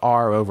got the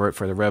R over it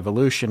for the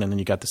Revolution, and then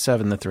you got the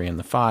 7, the 3, and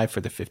the 5 for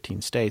the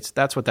 15 states.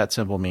 That's what that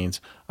symbol means.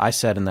 I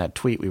said in that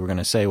tweet we were going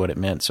to say what it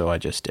meant, so I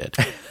just did.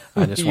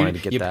 I just wanted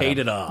to get that. You paid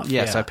it off.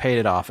 Yes, yeah. I paid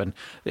it off. And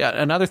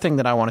another thing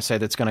that I want to say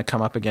that's going to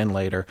come up again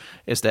later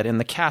is that in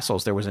the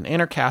castles, there was an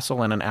inner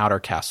castle and an outer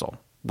castle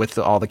with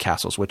all the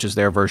castles, which is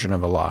their version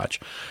of a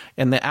lodge.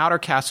 And the outer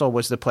castle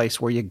was the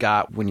place where you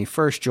got when you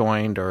first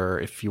joined, or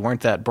if you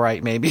weren't that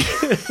bright, maybe.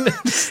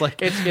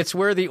 It's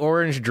where the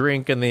orange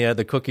drink and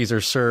the cookies are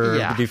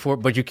served before,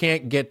 but you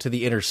can't get to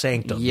the inner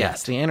sanctum.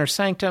 Yes, the inner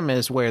sanctum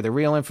is where the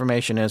real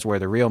information is, where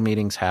the real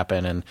meetings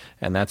happen,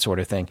 and that sort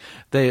of thing.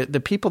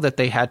 The people that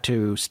they had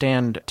to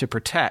stand to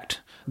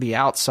protect the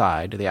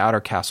outside, the outer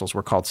castles,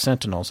 were called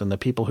sentinels, and the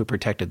people who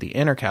protected the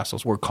inner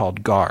castles were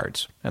called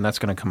guards. And that's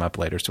going to come up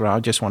later. So I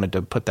just wanted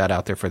to put that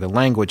out there for the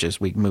language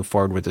as we move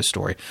forward with this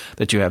story,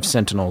 that you have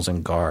sentinels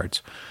and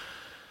guards.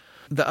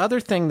 The other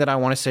thing that I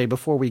want to say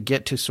before we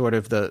get to sort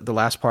of the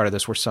last part of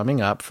this, we're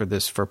summing up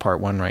for part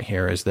one right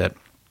here, is that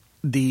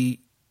the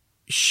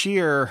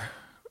sheer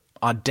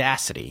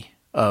audacity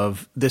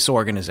of this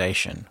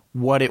organization,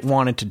 what it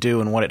wanted to do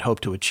and what it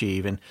hoped to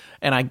achieve. And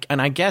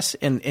I guess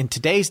in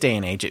today's day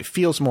and age, it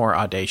feels more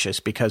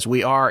audacious because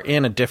we're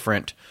in a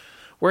different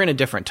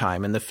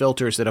time, and the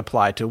filters that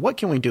apply to what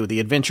can we do,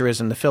 the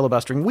adventurism, the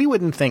filibustering,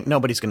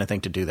 nobody's going to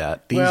think to do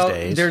that these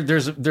days.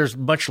 There's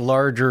much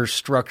larger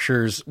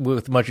structures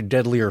with much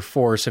deadlier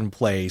force in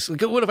place.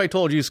 What if I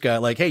told you,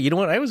 Scott, like, hey, you know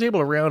what? I was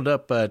able to round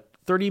up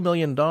 $30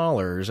 million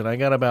and I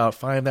got about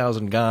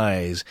 5,000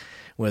 guys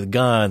with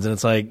guns, and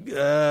it's like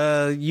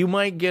you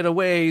might get a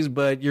ways,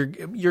 but your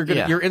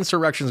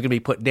insurrection is going to be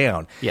put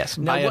down. Yes,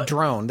 by a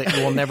drone that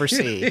you will never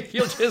see.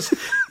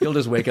 You'll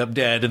just wake up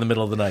dead in the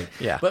middle of the night.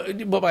 Yeah.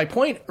 But my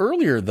point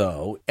earlier,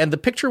 though, and the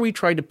picture we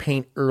tried to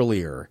paint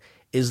earlier,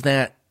 is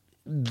that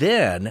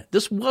then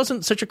this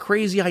wasn't such a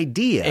crazy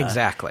idea.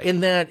 Exactly.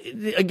 In that,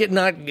 again,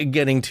 not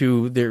getting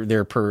to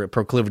their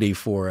proclivity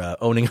for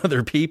owning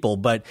other people,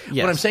 but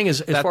what I'm saying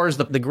is, as far as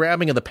the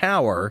grabbing of the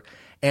power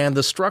and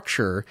the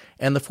structure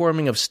and the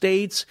forming of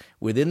states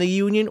within the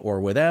Union or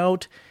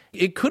without,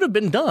 it could have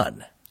been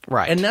done.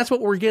 Right. And that's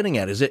what we're getting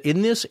at, is that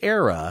in this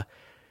era,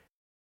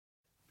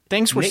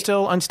 things were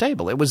still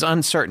unstable. It was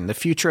uncertain. The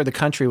future of the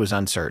country was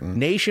uncertain.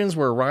 Nations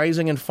were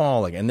rising and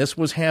falling, and this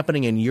was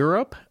happening in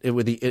Europe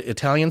with the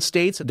Italian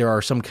states. There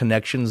are some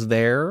connections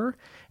there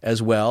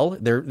as well.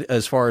 There,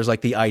 as far as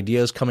like the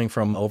ideas coming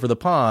from over the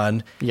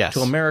pond to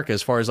America,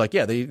 as far as like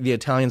the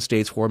Italian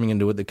states forming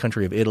into the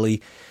country of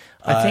Italy.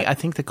 I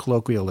think the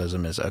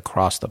colloquialism is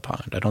across the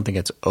pond. I don't think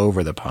it's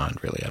over the pond,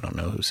 really. I don't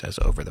know who says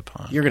over the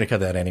pond. You're going to cut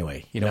that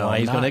anyway. You know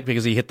why he's going to?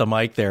 Because he hit the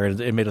mic there and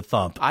it made a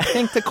thump. I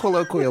think the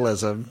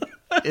colloquialism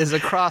is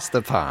across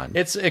the pond.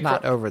 It's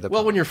not over the pond.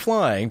 Well, when you're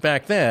flying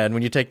back then,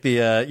 when you take the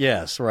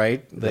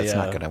right? That's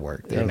not going to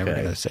work. They're never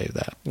going to save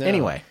that. No.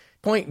 Anyway.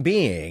 Point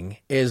being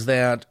is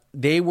that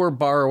they were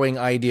borrowing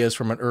ideas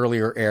from an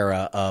earlier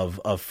era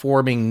of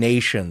forming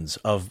nations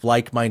of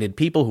like-minded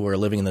people who are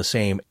living in the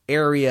same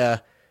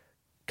area,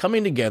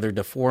 coming together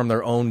to form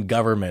their own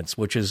governments,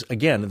 which is,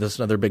 again, this is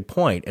another big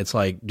point. It's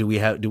like,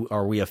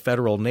 are we a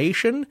federal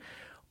nation,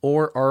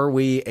 or are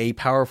we a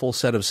powerful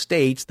set of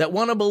states that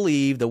want to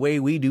believe the way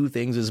we do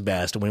things is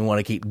best and we want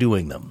to keep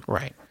doing them?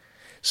 Right.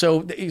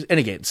 So, and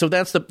again, so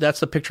that's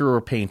the picture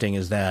we're painting,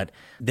 is that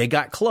they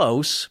got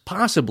close,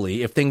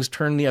 possibly. If things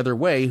turn the other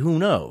way, who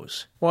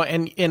knows? Well,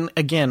 and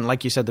again,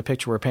 like you said, the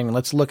picture we're painting,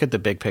 let's look at the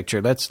big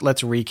picture. Let's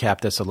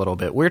recap this a little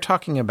bit. We're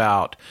talking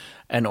about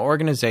an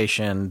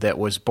organization that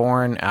was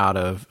born out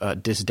of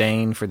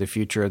disdain for the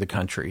future of the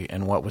country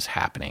and what was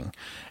happening.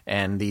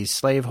 And these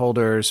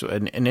slaveholders,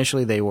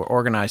 initially they were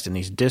organized in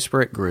these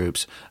disparate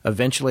groups.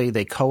 Eventually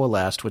they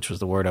coalesced, which was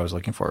the word I was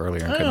looking for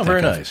earlier. And couldn't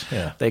very think of. nice.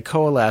 Yeah. They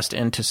coalesced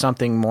into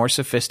something more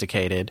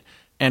sophisticated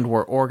and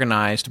were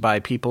organized by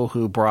people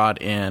who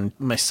brought in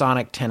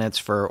Masonic tenets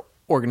for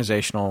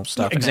organizational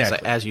stuff. Exactly.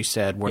 And as you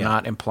said, we're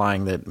not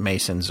implying that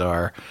Masons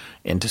are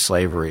into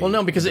slavery. Well,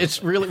 no, because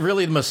it's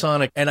really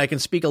Masonic, and I can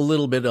speak a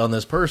little bit on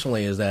this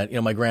personally, is that,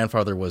 my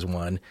grandfather was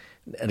one.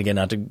 And again,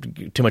 not to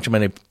too much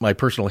of my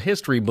personal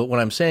history, but what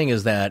I'm saying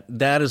is that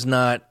is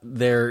not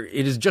there.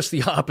 It is just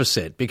the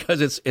opposite,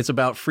 because it's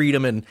about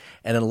freedom and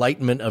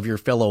enlightenment of your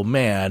fellow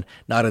man,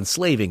 not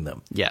enslaving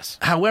them. Yes.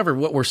 However,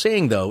 what we're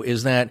saying, though,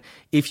 is that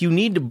if you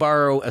need to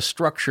borrow a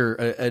structure,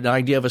 an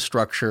idea of a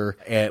structure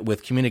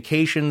with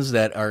communications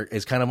that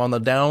is kind of on the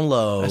down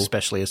low,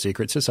 Especially a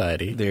secret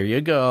society. there you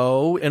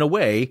go, in a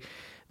way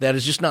that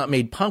is just not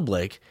made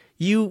public.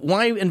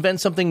 Why invent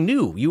something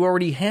new? You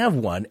already have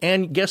one.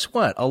 And guess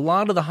what? A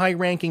lot of the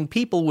high-ranking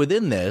people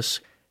within this,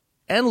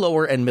 and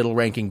lower and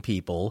middle-ranking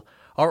people,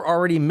 are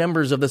already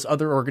members of this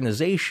other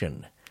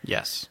organization.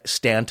 Yes.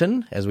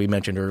 Stanton, as we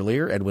mentioned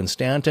earlier, Edwin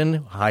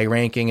Stanton,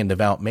 high-ranking and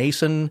devout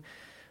Mason,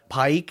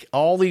 Pike,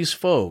 all these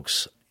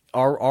folks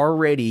are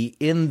already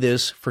in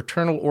this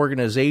fraternal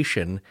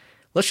organization.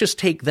 Let's just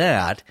take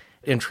that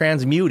and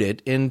transmute it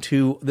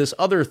into this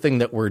other thing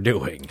that we're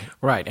doing.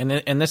 Right.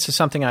 And this is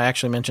something I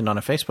actually mentioned on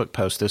a Facebook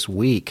post this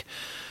week.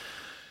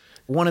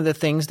 One of the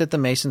things that the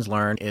Masons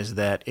learned is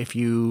that if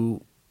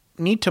you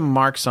need to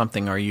mark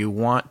something, or you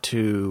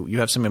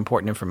have some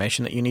important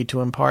information that you need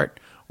to impart,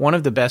 one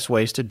of the best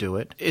ways to do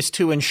it is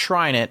to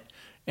enshrine it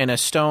in a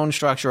stone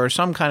structure or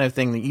some kind of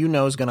thing that you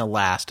know is going to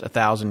last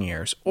 1,000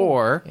 years,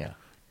 or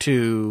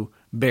to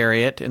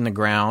bury it in the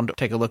ground.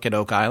 Take a look at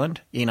Oak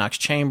Island, Enoch's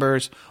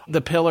Chambers,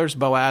 the pillars,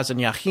 Boaz and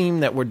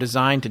Yahim, that were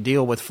designed to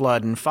deal with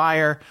flood and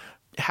fire.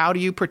 How do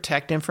you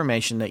protect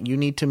information that you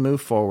need to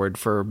move forward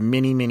for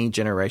many, many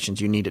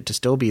generations? You need it to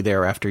still be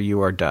there after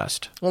you are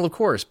dust. Well, of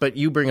course, but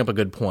you bring up a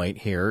good point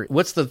here.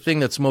 What's the thing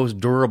that's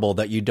most durable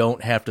that you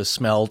don't have to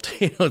smelt?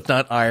 It's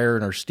not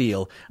iron or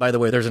steel. By the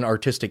way, there's an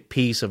artistic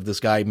piece of this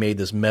guy made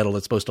this metal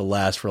that's supposed to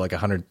last for like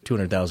 100,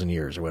 200,000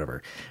 years or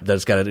whatever,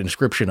 that's got an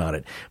inscription on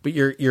it. But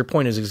your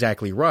point is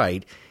exactly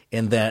right,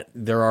 in that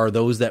there are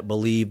those that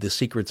believe the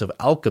secrets of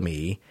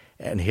alchemy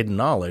and hidden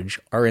knowledge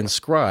are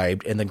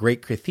inscribed in the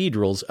great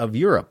cathedrals of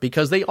Europe,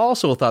 because they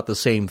also thought the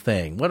same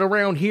thing. What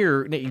around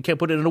here, you can't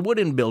put it in a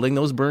wooden building,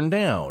 those burn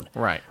down.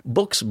 Right.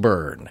 Books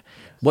burn.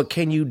 What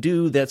can you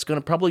do that's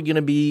probably going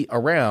to be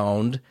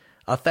around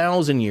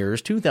 1,000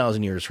 years,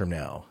 2,000 years from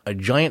now? A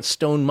giant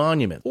stone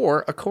monument,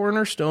 or a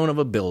cornerstone of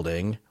a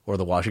building, or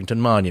the Washington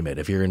Monument,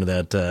 if you're into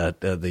that,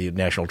 the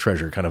National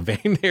Treasure kind of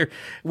vein there,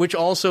 which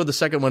also the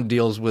second one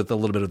deals with a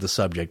little bit of the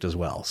subject as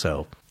well.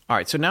 So, all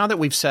right, so now that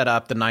we've set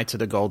up the Knights of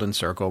the Golden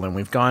Circle and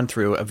we've gone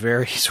through a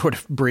very sort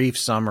of brief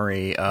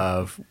summary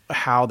of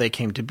how they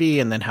came to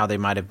be and then how they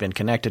might have been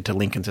connected to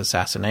Lincoln's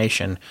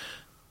assassination,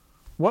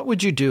 what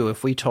would you do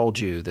if we told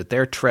you that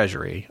their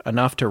treasury,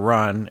 enough to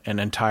run an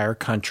entire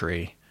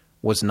country,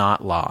 was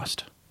not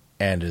lost?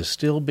 And is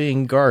still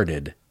being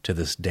guarded to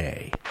this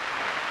day.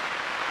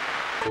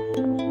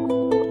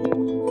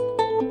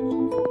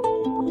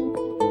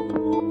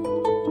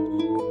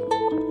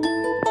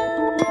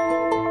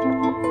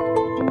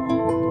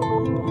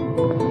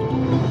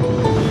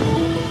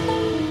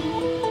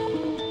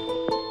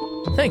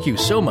 Thank you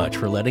so much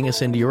for letting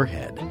us into your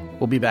head.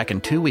 We'll be back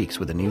in 2 weeks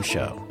with a new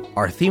show.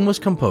 Our theme was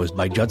composed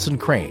by Judson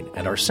Crane,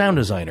 and our sound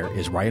designer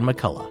is Ryan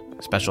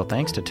McCullough. Special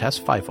thanks to Tess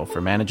Feifel for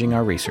managing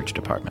our research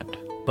department.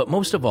 But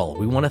most of all,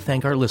 we want to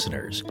thank our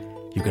listeners.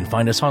 You can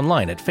find us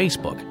online at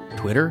Facebook,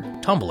 Twitter,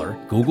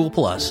 Tumblr, Google+,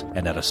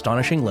 and at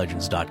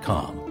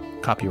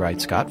astonishinglegends.com.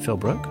 Copyright Scott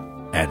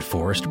Philbrook and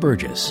Forrest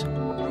Burgess.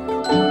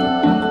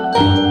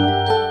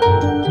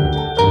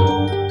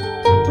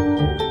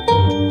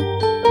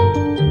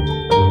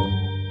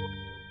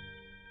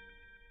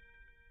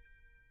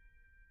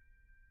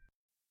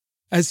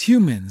 As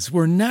humans,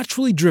 we're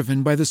naturally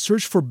driven by the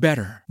search for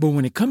better. But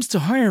when it comes to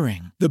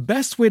hiring, the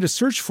best way to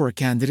search for a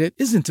candidate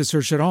isn't to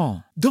search at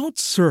all. Don't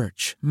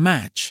search,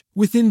 match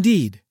with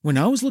Indeed. When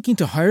I was looking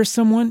to hire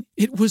someone,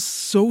 it was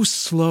so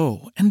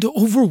slow and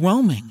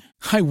overwhelming.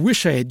 I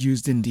wish I had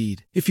used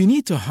Indeed. If you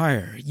need to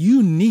hire,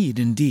 you need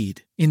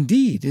Indeed.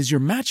 Indeed is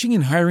your matching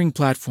and hiring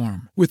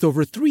platform with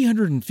over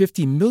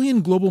 350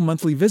 million global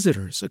monthly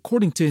visitors,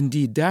 according to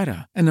Indeed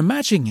data, and a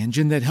matching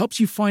engine that helps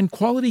you find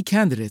quality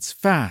candidates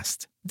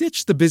fast.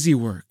 Ditch the busy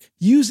work.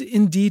 Use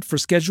Indeed for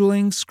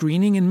scheduling,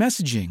 screening, and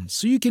messaging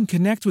so you can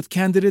connect with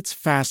candidates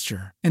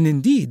faster. And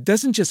Indeed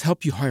doesn't just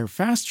help you hire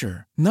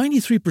faster.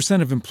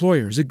 93% of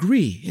employers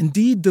agree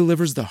Indeed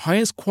delivers the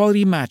highest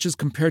quality matches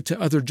compared to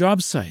other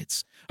job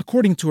sites,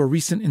 according to a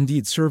recent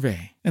Indeed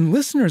survey. And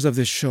listeners of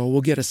this show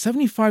will get a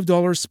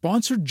 $75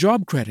 sponsored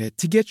job credit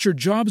to get your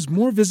jobs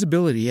more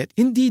visibility at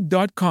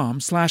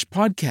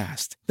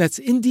Indeed.com/podcast. That's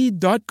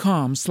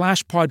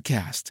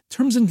Indeed.com/podcast.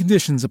 Terms and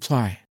conditions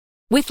apply.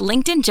 With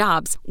LinkedIn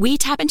Jobs, we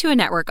tap into a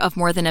network of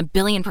more than 1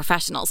 billion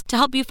professionals to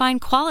help you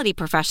find quality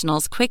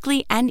professionals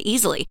quickly and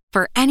easily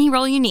for any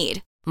role you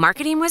need.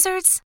 Marketing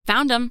wizards?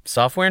 Found them.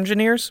 Software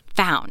engineers?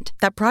 Found.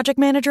 That project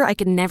manager I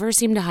could never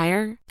seem to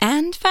hire?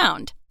 And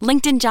found.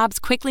 LinkedIn Jobs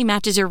quickly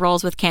matches your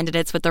roles with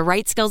candidates with the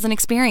right skills and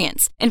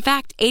experience. In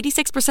fact,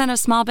 86% of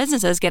small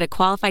businesses get a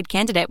qualified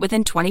candidate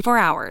within 24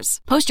 hours.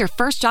 Post your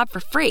first job for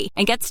free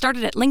and get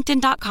started at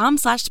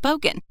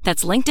linkedin.com/spoken.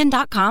 That's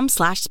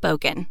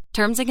linkedin.com/spoken.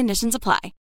 Terms and conditions apply.